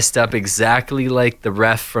guy dressed up exactly like the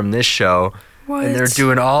ref from this show. What? And they're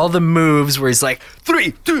doing all the moves where he's like,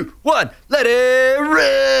 3, 2, 1, let it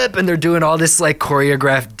rip. And they're doing all this like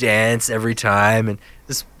choreographed dance every time. And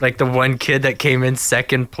this, like, the one kid that came in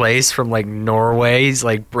second place from like Norway, he's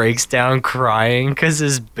like breaks down crying because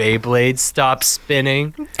his Beyblade stopped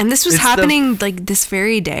spinning. And this was happening like this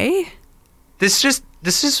very day? This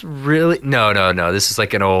is really no. This is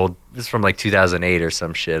like this is from like 2008 or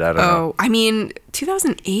some shit. I don't know. Oh, I mean,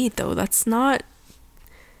 2008 though. That's not.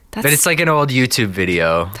 But it's like an old YouTube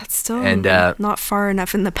video. That's still not far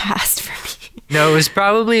enough in the past for me. No, it was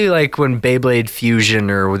probably like when Beyblade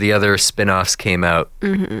Fusion or the other spin-offs came out.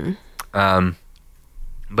 But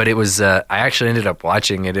it was. I actually ended up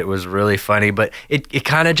watching it. It was really funny, but it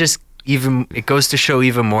kind of just it goes to show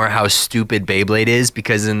even more how stupid Beyblade is,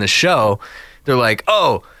 because in the show they're like,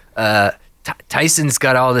 oh, Tyson's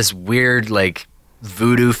got all this weird like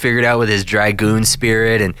voodoo figured out with his dragoon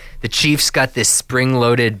spirit, and the Chief's got this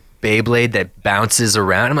spring-loaded Beyblade that bounces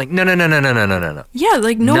around. I'm like, no. Yeah,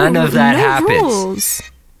 like none of that happens. Rules.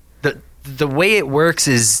 The way it works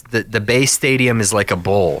is the Bay Stadium is like a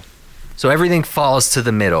bowl, so everything falls to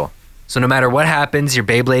the middle. So no matter what happens, your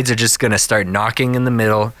Beyblades are just gonna start knocking in the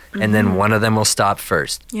middle, and then one of them will stop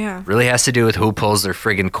first. Yeah, really has to do with who pulls their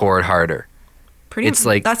friggin' cord harder. It's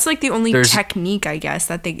like that's like the only technique, I guess,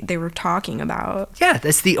 that they were talking about. Yeah,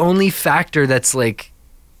 that's the only factor that's like,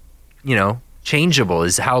 you know, changeable,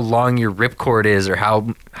 is how long your ripcord is or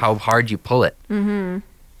how hard you pull it.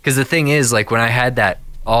 Because the thing is, like, when I had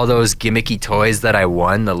all those gimmicky toys that I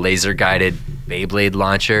won, the laser guided Beyblade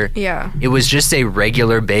launcher. Yeah, it was just a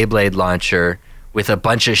regular Beyblade launcher with a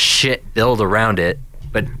bunch of shit built around it,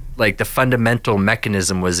 but like the fundamental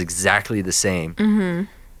mechanism was exactly the same.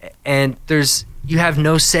 And you have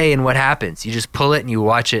no say in what happens. You just pull it and you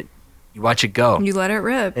watch it go. You let it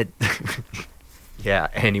rip. Yeah,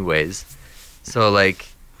 anyways. So, like,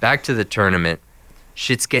 back to the tournament.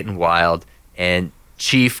 Shit's getting wild, and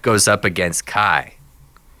Chief goes up against Kai,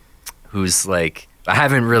 who's like, I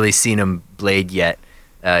haven't really seen him blade yet.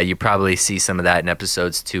 You probably see some of that in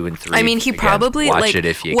episodes 2 and 3. I mean, he probably watch it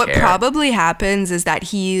if you what care. probably happens is that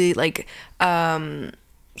he like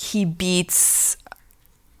he beats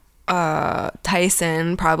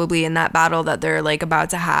Tyson probably in that battle that they're like about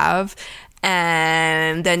to have.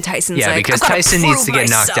 And then Tyson's like, because "I've gotta Tyson needs prove to get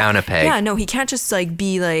knocked myself." down a peg. Yeah, no, he can't just like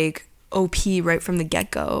be like OP right from the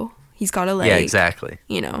get-go. He's gotta like, Yeah, exactly.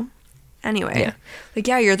 you know. Anyway, Yeah. like,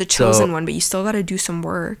 yeah, you're the chosen So- one, but you still gotta do some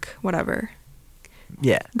work. Whatever.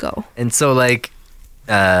 Yeah. Go. And so, like,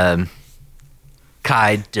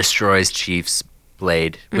 Kai destroys Chief's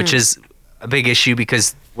blade, which is a big issue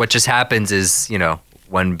because what just happens is, you know,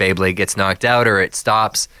 when Beyblade gets knocked out or it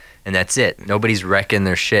stops, and that's it. Nobody's wrecking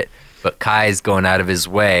their shit. But Kai's going out of his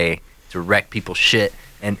way to wreck people's shit,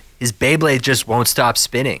 and his Beyblade just won't stop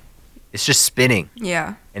spinning. It's just spinning.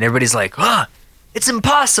 Yeah. And everybody's like, it's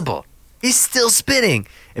impossible. He's still spinning.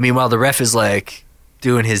 And meanwhile, the ref is like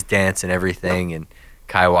doing his dance and everything, and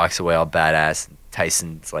Kai walks away all badass. And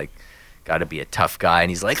Tyson's like, got to be a tough guy, and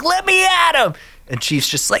he's like, let me at him. And Chief's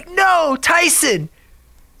just like, no, Tyson,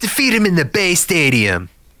 defeat him in the Bay Stadium.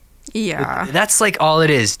 Yeah. That's like all it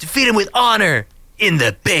is. Defeat him with honor in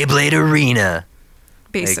the Beyblade Arena.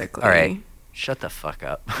 Basically. Like, all right, shut the fuck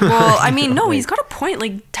up. Well, I mean, no, he's got a point.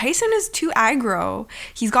 Like, Tyson is too aggro.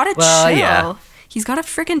 He's got to Well, chill. yeah. He's got to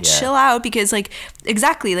freaking Yeah. chill out because, like,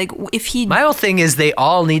 exactly, like, if he... My whole thing is they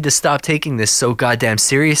all need to stop taking this so goddamn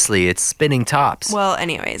seriously. It's spinning tops. Well,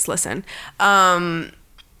 anyways, listen.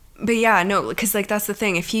 But yeah, no, because, like, that's the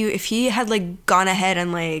thing. If he had, like, gone ahead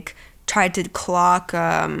and, like, tried to clock...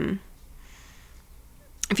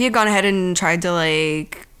 If he had gone ahead and tried to,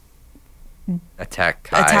 like... Attack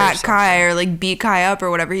Kai. attack Kai or like beat Kai up or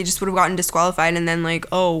whatever, he just would have gotten disqualified, and then like,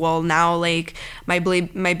 oh well, now like my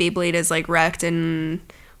Beyblade is like wrecked and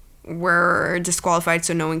we're disqualified,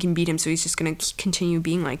 so no one can beat him, so he's just gonna continue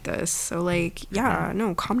being like this. So like, yeah,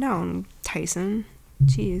 no, calm down, Tyson.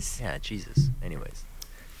 Jeez. Yeah, Jesus. Anyways.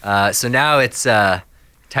 So now it's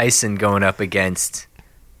Tyson going up against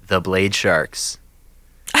the Blade Sharks.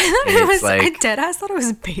 I thought And it it's was I like- deadass thought it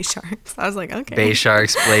was Bay Sharks. I was like, okay. Bay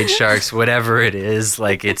Sharks, Blade Sharks, whatever it is.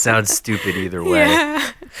 Like, it sounds stupid either way.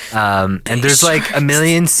 Yeah. And there's like a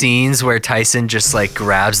million scenes where Tyson just like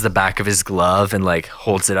grabs the back of his glove and like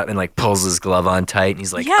holds it up and like pulls his glove on tight. And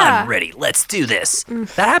he's like, Yeah. I'm ready. Let's do this.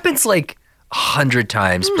 That happens like 100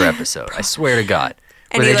 times per episode. I swear to God.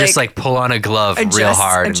 And Where he, they just like, like pull on a glove real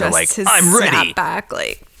hard and they're like, his I'm ready. snapback,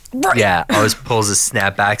 like, Yeah, always pulls his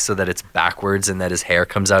snapback so that it's backwards and that his hair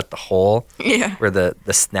comes out the hole yeah, where the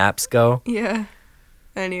snaps go. yeah.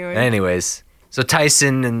 Anyway, Anyways, so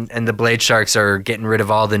Tyson and the Blade Sharks are getting rid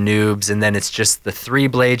of all the noobs, and then it's just the 3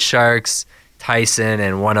 Blade Sharks, Tyson,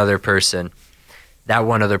 and one other person. That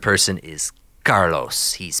one other person is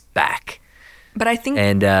Carlos. He's back. but I think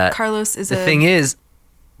And Carlos is the thing is,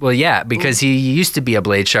 well, yeah, because he used to be a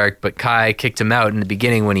Blade Shark, but Kai kicked him out in the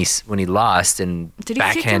beginning when he lost and Did he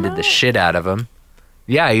kick him backhanded the out? shit out of him.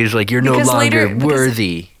 Yeah, he was like, "You're Because no longer later- because-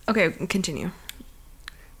 worthy." Okay, continue.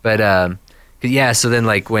 But yeah, so then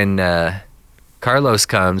like when Carlos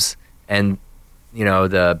comes and you know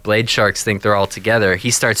the Blade Sharks think they're all together, he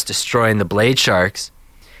starts destroying the Blade Sharks,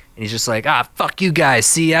 and he's just like, fuck you guys.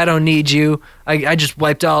 See, I don't need you. I just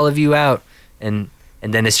wiped all of you out, and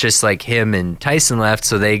then it's just like him and Tyson left,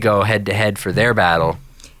 so they go head to head for their battle.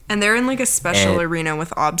 And they're in like a special And- arena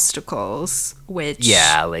with obstacles, which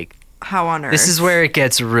Yeah, like how on earth? this is where it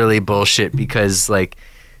gets really bullshit because like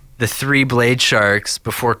the 3 Blade Sharks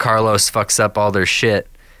before Carlos fucks up all their shit,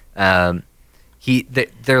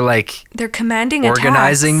 they're like they're commanding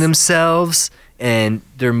organizing attacks. themselves and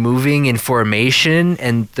they're moving in formation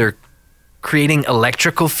and they're creating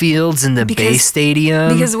electrical fields in the Bay Because-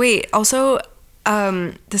 Stadium. Because wait, also,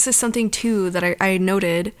 this is something too that I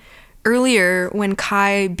noted earlier when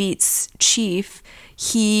Kai beats Chief.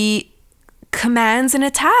 He commands an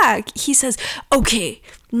attack. He says, "Okay,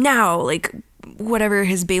 now like." Whatever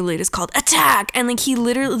his Beyblade is called, attack, and like he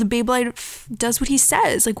literally the Beyblade does what he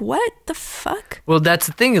says. Like what the fuck? Well, that's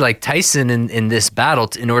the thing. Like Tyson in this battle,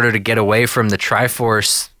 in order to get away from the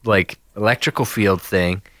Triforce like electrical field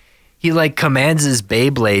thing, he like commands his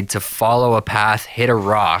Beyblade to follow a path, hit a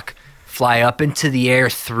rock, fly up into the air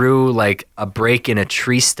through like a break in a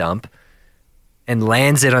tree stump, and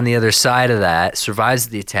lands it on the other side of that. Survives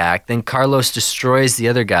the attack. Then Carlos destroys the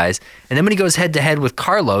other guys, and then when he goes head to head with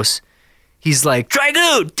Carlos, he's like,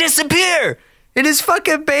 Dragoon, disappear! And his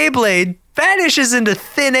fucking Beyblade vanishes into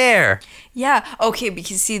thin air. Yeah. Okay.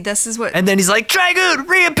 Because see, this is what. And then he's like, Dragoon,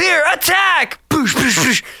 reappear, attack! Boosh, boosh,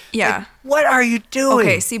 boosh. Yeah. Like, what are you doing?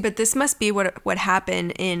 Okay, see, but this must be what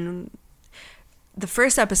happened in the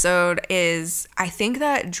first episode is I think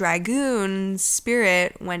that Dragoon's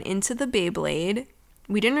spirit went into the Beyblade.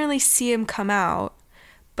 We didn't really see him come out,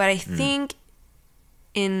 but I think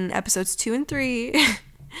in episodes 2 and 3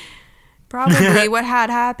 Probably what had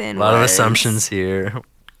happened A lot of was- assumptions here.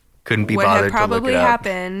 Couldn't be what bothered had probably to look it up.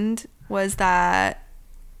 happened was that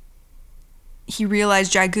he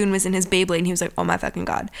realized Dragoon was in his Beyblade and he was like, oh my fucking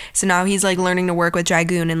god. So now he's like learning to work with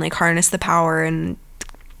Dragoon and like harness the power and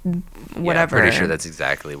whatever. Yeah, pretty sure that's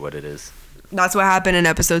exactly what it is. That's what happened in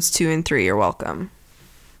episodes 2 and 3. You're welcome.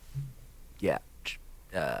 Yeah,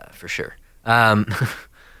 for sure.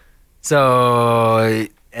 So,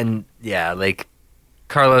 and yeah, like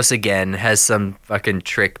Carlos again has some fucking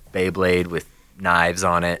trick Beyblade with knives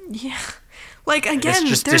on it. Yeah. Like, again,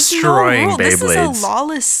 just there's destroying no rule. This is Beyblades. a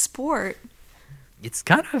lawless sport. It's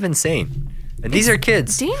kind of insane. And these are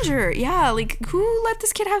kids. Danger. Yeah, like, who let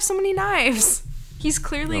this kid have so many knives? He's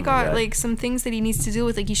clearly Oh my got, God. like, some things that he needs to deal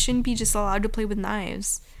with. Like, he shouldn't be just allowed to play with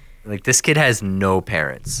knives. Like this kid has no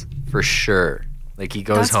parents for sure. Like he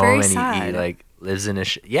goes That's home very and he sad. like lives in a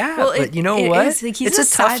yeah. Well, but you know it what? is, like, he's it's a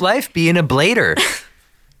a tough sad- life being a blader,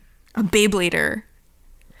 A Beyblader.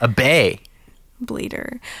 a bay.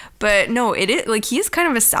 Blader. But no, it is, like, he's kind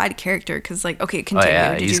of a sad character because, like, okay, Oh continue.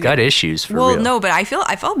 yeah, Did he's you got get- issues for Well, real. no, but I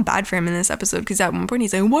felt bad for him in this episode because at one point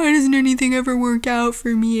he's like, why doesn't anything ever work out for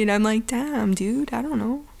me? And I'm like, damn, dude, I don't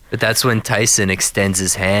know. But that's when Tyson extends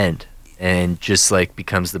his hand and just like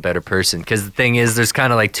becomes the better person. Because the thing is, there's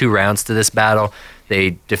kind of like 2 rounds to this battle.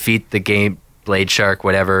 They defeat the game Blade Shark,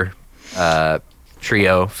 whatever,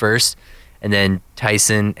 trio first, and then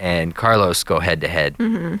Tyson and Carlos go head to head.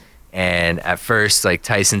 And at first, like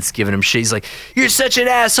Tyson's giving him shit. He's like, "You're such an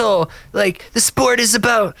asshole. Like the sport is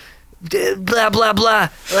about blah blah blah.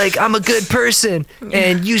 Like I'm a good person,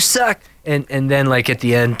 and you suck." And then like at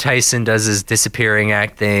the end, Tyson does his disappearing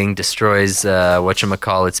act thing, destroys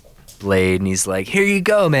whatchamacallit's blade, and he's like, "Here you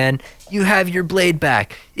go, man. You have your blade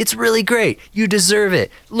back. It's really great. You deserve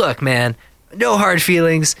it. Look, man, no hard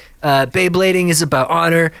feelings. Beyblading is about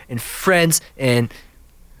honor and friends and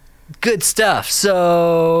good stuff.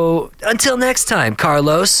 So until next time,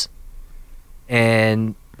 Carlos."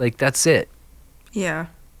 And like that's it. Yeah.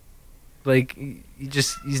 Like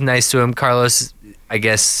he's nice to him. Carlos, I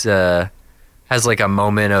guess, has like a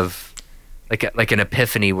moment of like an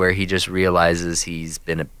epiphany where he just realizes he's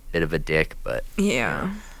been a bit of a dick, but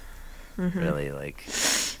Yeah. really like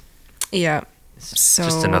Yeah. it's So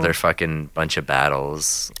just another fucking bunch of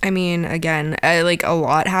battles. I mean, again, like a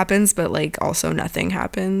lot happens, but like also nothing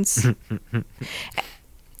happens.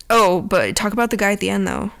 Oh, but talk about the guy at the end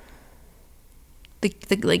though. The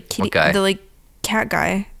like kitty, What guy? the like cat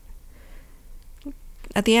guy.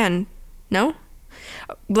 At the end, no,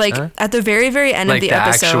 like Huh? at the very end Like of the the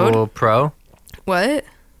episode. actual pro, What?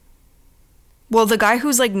 Well, the guy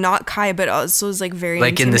who's like not Kai, but also is like very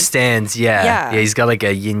like in the intimid- stands, yeah. Yeah. He's got like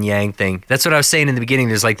a yin yang thing. That's what I was saying in the beginning.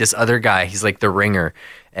 There's like this other guy. He's like the ringer,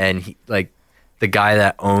 and he like the guy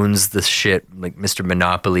that owns the shit, like Mr.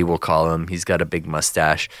 Monopoly, we'll call him. He's got a big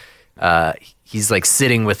mustache. He's like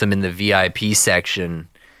sitting with him in the VIP section,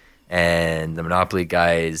 and the Monopoly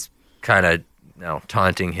guy is kind of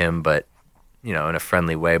taunting him, but in a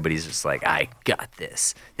friendly way. But he's just like, "I got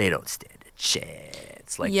this. They don't stand a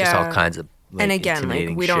chance." Like just all Yeah. kinds of. Like, and again, like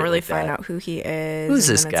intimidating we don't shit really like find that. out who he is. Who's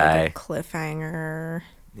and this then it's, like, a guy? cliffhanger.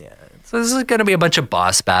 Yeah. So this is gonna be a bunch of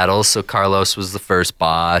boss battles. So Carlos was the first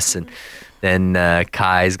boss, and then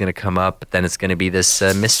Kai's gonna come up, but then it's gonna be this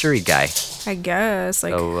mystery guy. I guess.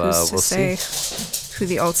 Like, So, who's to we'll say who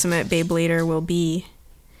the ultimate Beyblader will be?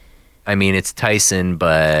 I mean, it's Tyson,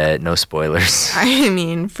 but no spoilers. I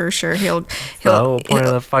mean, for sure he'll The whole point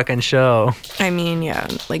of the fucking show. I mean, yeah,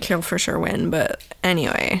 like he'll for sure win. But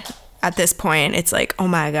anyway, at this point, it's like, oh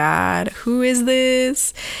my god, who is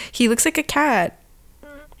this? He looks like a cat.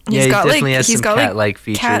 Yeah, he definitely has some got cat-like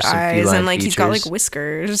features, cat some eyes, feline and like he's got like features.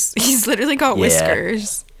 whiskers. He's literally got Yeah.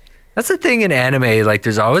 whiskers. That's the thing in anime. Like,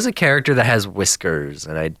 there's always a character that has whiskers,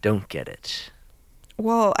 and I don't get it.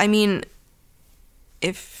 Well, I mean,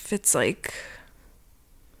 if it's like,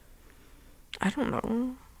 I don't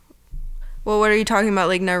know. Well, what are you talking about?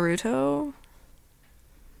 Like Naruto?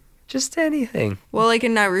 Just anything. Well, like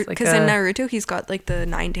in Naruto, like because in a- Naruto he's got like the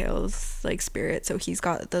Nine Tails like spirit, so he's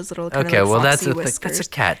got those little kind Okay, of like, well that's foxy a whiskers. that's a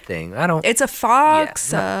cat thing. I don't. It's a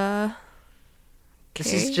fox. Yeah,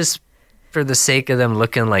 This is okay. just for the sake of them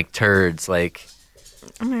looking like turds. Like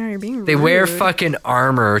I mean, you're being they wear rude. fucking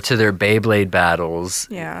armor to their Beyblade battles.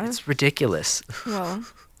 Yeah. It's ridiculous. Well,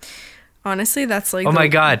 honestly, that's like. Oh my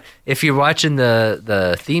god! If you're watching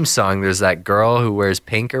the theme song, there's that girl who wears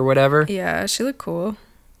pink or whatever. Yeah, she looked cool.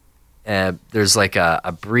 There's like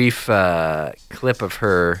a brief clip of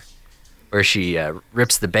her where she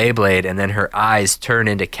rips the Beyblade, and then her eyes turn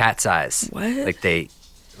into cat's eyes. What?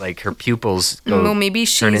 Like her pupils go. Well, maybe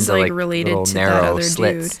turn she's into, like related little to that narrow other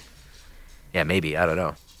slits. dude. Yeah, maybe. I don't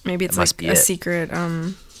know. Maybe it's That must like be a it. secret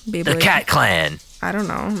Beyblade. The Cat Clan. I don't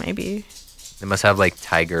know. Maybe. They must have like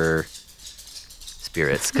tiger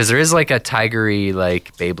spirits because there is like a tigery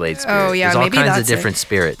like Beyblade spirit. Oh, yeah, There's all maybe kinds of that's it. different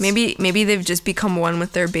spirits. Maybe they've just become one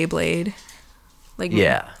with their Beyblade. Like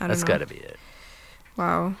Yeah, I don't that's know. got to be it.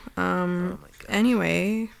 Wow. Oh my god.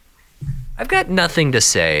 Anyway, I've got nothing to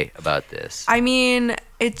say about this. I mean,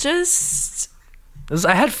 it just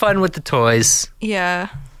I had fun with the toys. yeah.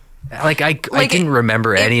 Like I Like, didn't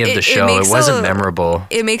remember any of the show. makes It wasn't a- memorable.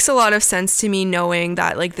 It makes a lot of sense to me knowing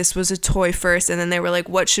that like this was a toy first, and then they were like,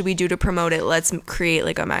 "What should we do to promote it? Let's create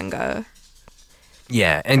like a manga."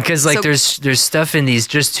 Yeah, and because like So- there's stuff in these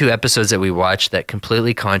just 2 episodes that we watched that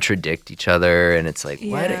completely contradict each other, and it's like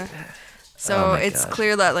what? Yeah. So Oh my it's gosh.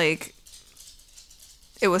 clear that like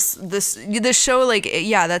it was this show like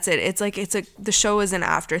yeah, that's it. It's like the show is an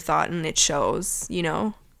afterthought, and it shows, you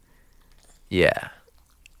know. Yeah.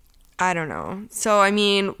 I don't know. So I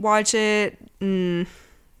mean, watch it.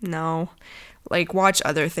 No, like watch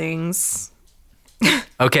other things.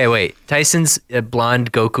 Okay, wait. Tyson's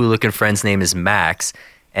blonde Goku-looking friend's name is Max,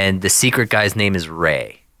 and the secret guy's name is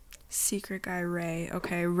Ray. Secret guy Ray.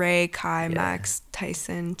 Okay, Ray, Kai, Max,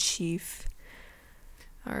 Tyson, Chief.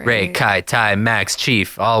 All right. Ray, Kai, Tai, Max,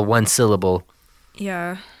 Chief, all one syllable,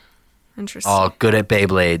 Yeah. Interesting. all good at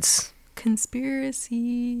Beyblades.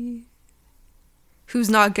 Conspiracy. Who's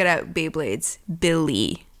not good at Beyblades?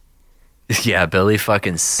 Billy. Yeah, Billy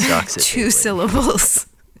fucking sucks at 2 Beyblade. syllables.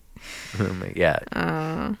 Oh my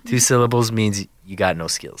god. 2 syllables means you got no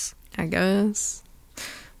skills. I guess.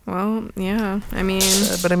 Well, yeah. I mean,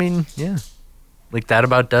 But I mean, yeah. Like that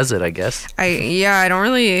about does it, I guess. I don't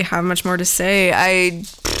really have much more to say.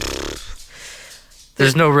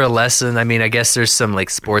 There's no real lesson. I mean, I guess there's some like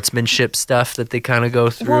sportsmanship stuff that they kind of go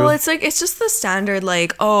through. Well, it's just the standard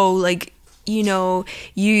like, oh, like, you know,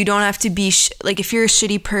 you don't have to be like if you're a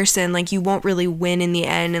shitty person, like you won't really win in the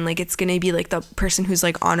end, and like it's gonna be like the person who's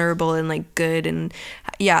like honorable and like good and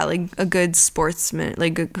yeah, like a good sportsman,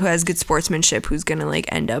 like who has good sportsmanship, who's gonna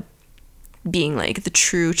like end up being like the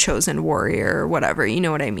true chosen warrior or whatever. You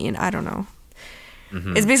know what I mean? I don't know.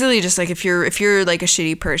 It's basically just like if you're like a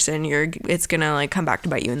shitty person, it's gonna like come back to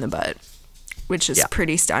bite you in the butt, which is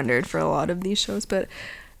pretty standard for a lot of these shows. But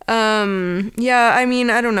yeah, I mean,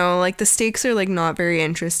 I don't know, like the stakes are like not very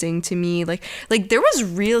interesting to me. Like there was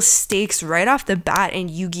real stakes right off the bat in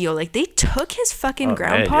Yu-Gi-Oh! Like they took his fucking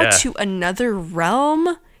grandpa to another realm.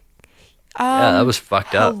 Yeah, that was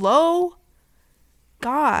fucked up. Hello?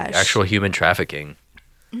 Gosh. Actual human trafficking.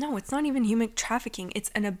 No, it's not even human trafficking. It's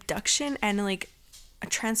an abduction and like a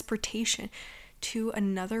transportation to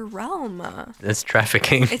another realm. That's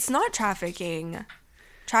trafficking. It's not trafficking.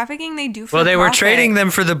 Trafficking they do for Well, they were profit. trading them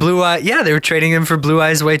for the blue eye. Yeah, they were trading them for blue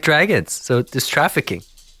eyes, white dragons. So it's trafficking.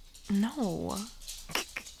 No.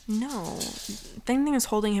 Thing is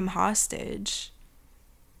holding him hostage.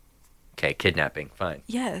 Okay, kidnapping. Fine.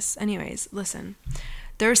 Yes. Anyways, listen.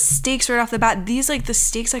 There's stakes right off the bat. These like the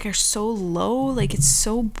stakes like are so low, like it's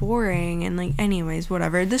so boring and like anyways,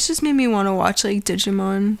 whatever. This just made me want to watch like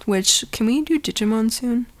Digimon, which can we do Digimon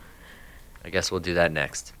soon? I guess we'll do that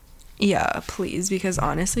next. Yeah, please, because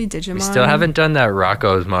honestly, Digimon. We still haven't done that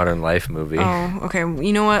Rocco's Modern Life movie. Oh, okay.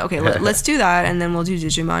 You know what? Okay, let's do that, and then we'll do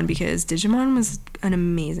Digimon because Digimon was an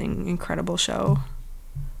amazing, incredible show.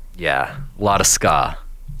 Yeah, a lot of ska.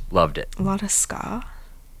 Loved it. A lot of ska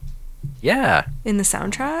Yeah. in the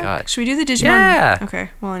soundtrack. God. Should we do the Digimon? Yeah. Okay.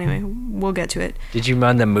 Well, anyway, we'll get to it.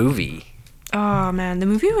 Digimon the movie. Oh man, the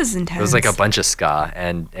movie was intense. It was like a bunch of ska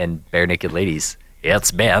and bare naked ladies. It's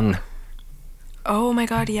Ben. Oh my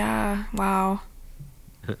god, yeah. Wow.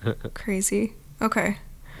 Crazy. Okay.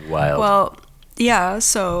 Wild. Well, yeah,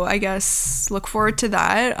 so I guess look forward to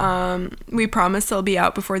that. We promise they'll be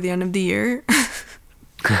out before the end of the year.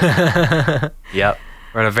 Yep.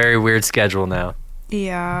 We're on a very weird schedule now.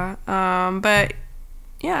 Yeah. But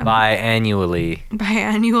yeah. Biannually.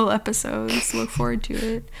 Biannual episodes. Look forward to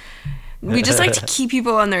it. We just like to keep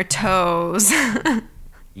people on their toes.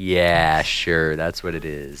 Yeah, sure. That's what it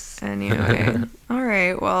is. Anyway. All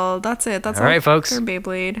right. Well, that's it. That's All right, folks. for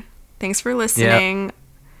Beyblade. Thanks for listening.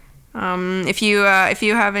 If you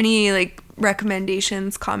have any like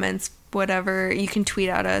recommendations, comments, whatever, you can tweet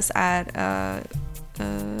at us at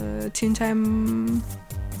Toontime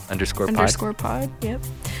 _ pod.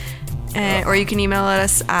 Yep. Or you can email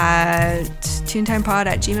us at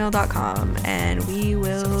toontimepod@gmail.com and we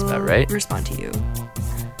will Sounds about right. respond to you.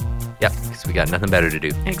 Yep, because we got nothing better to do.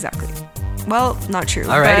 Exactly. Well, not true.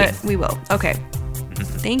 Alrighty. But we will. Okay.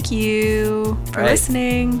 Thank you for All right.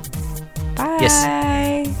 listening. Bye. Yes.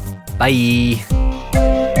 Bye.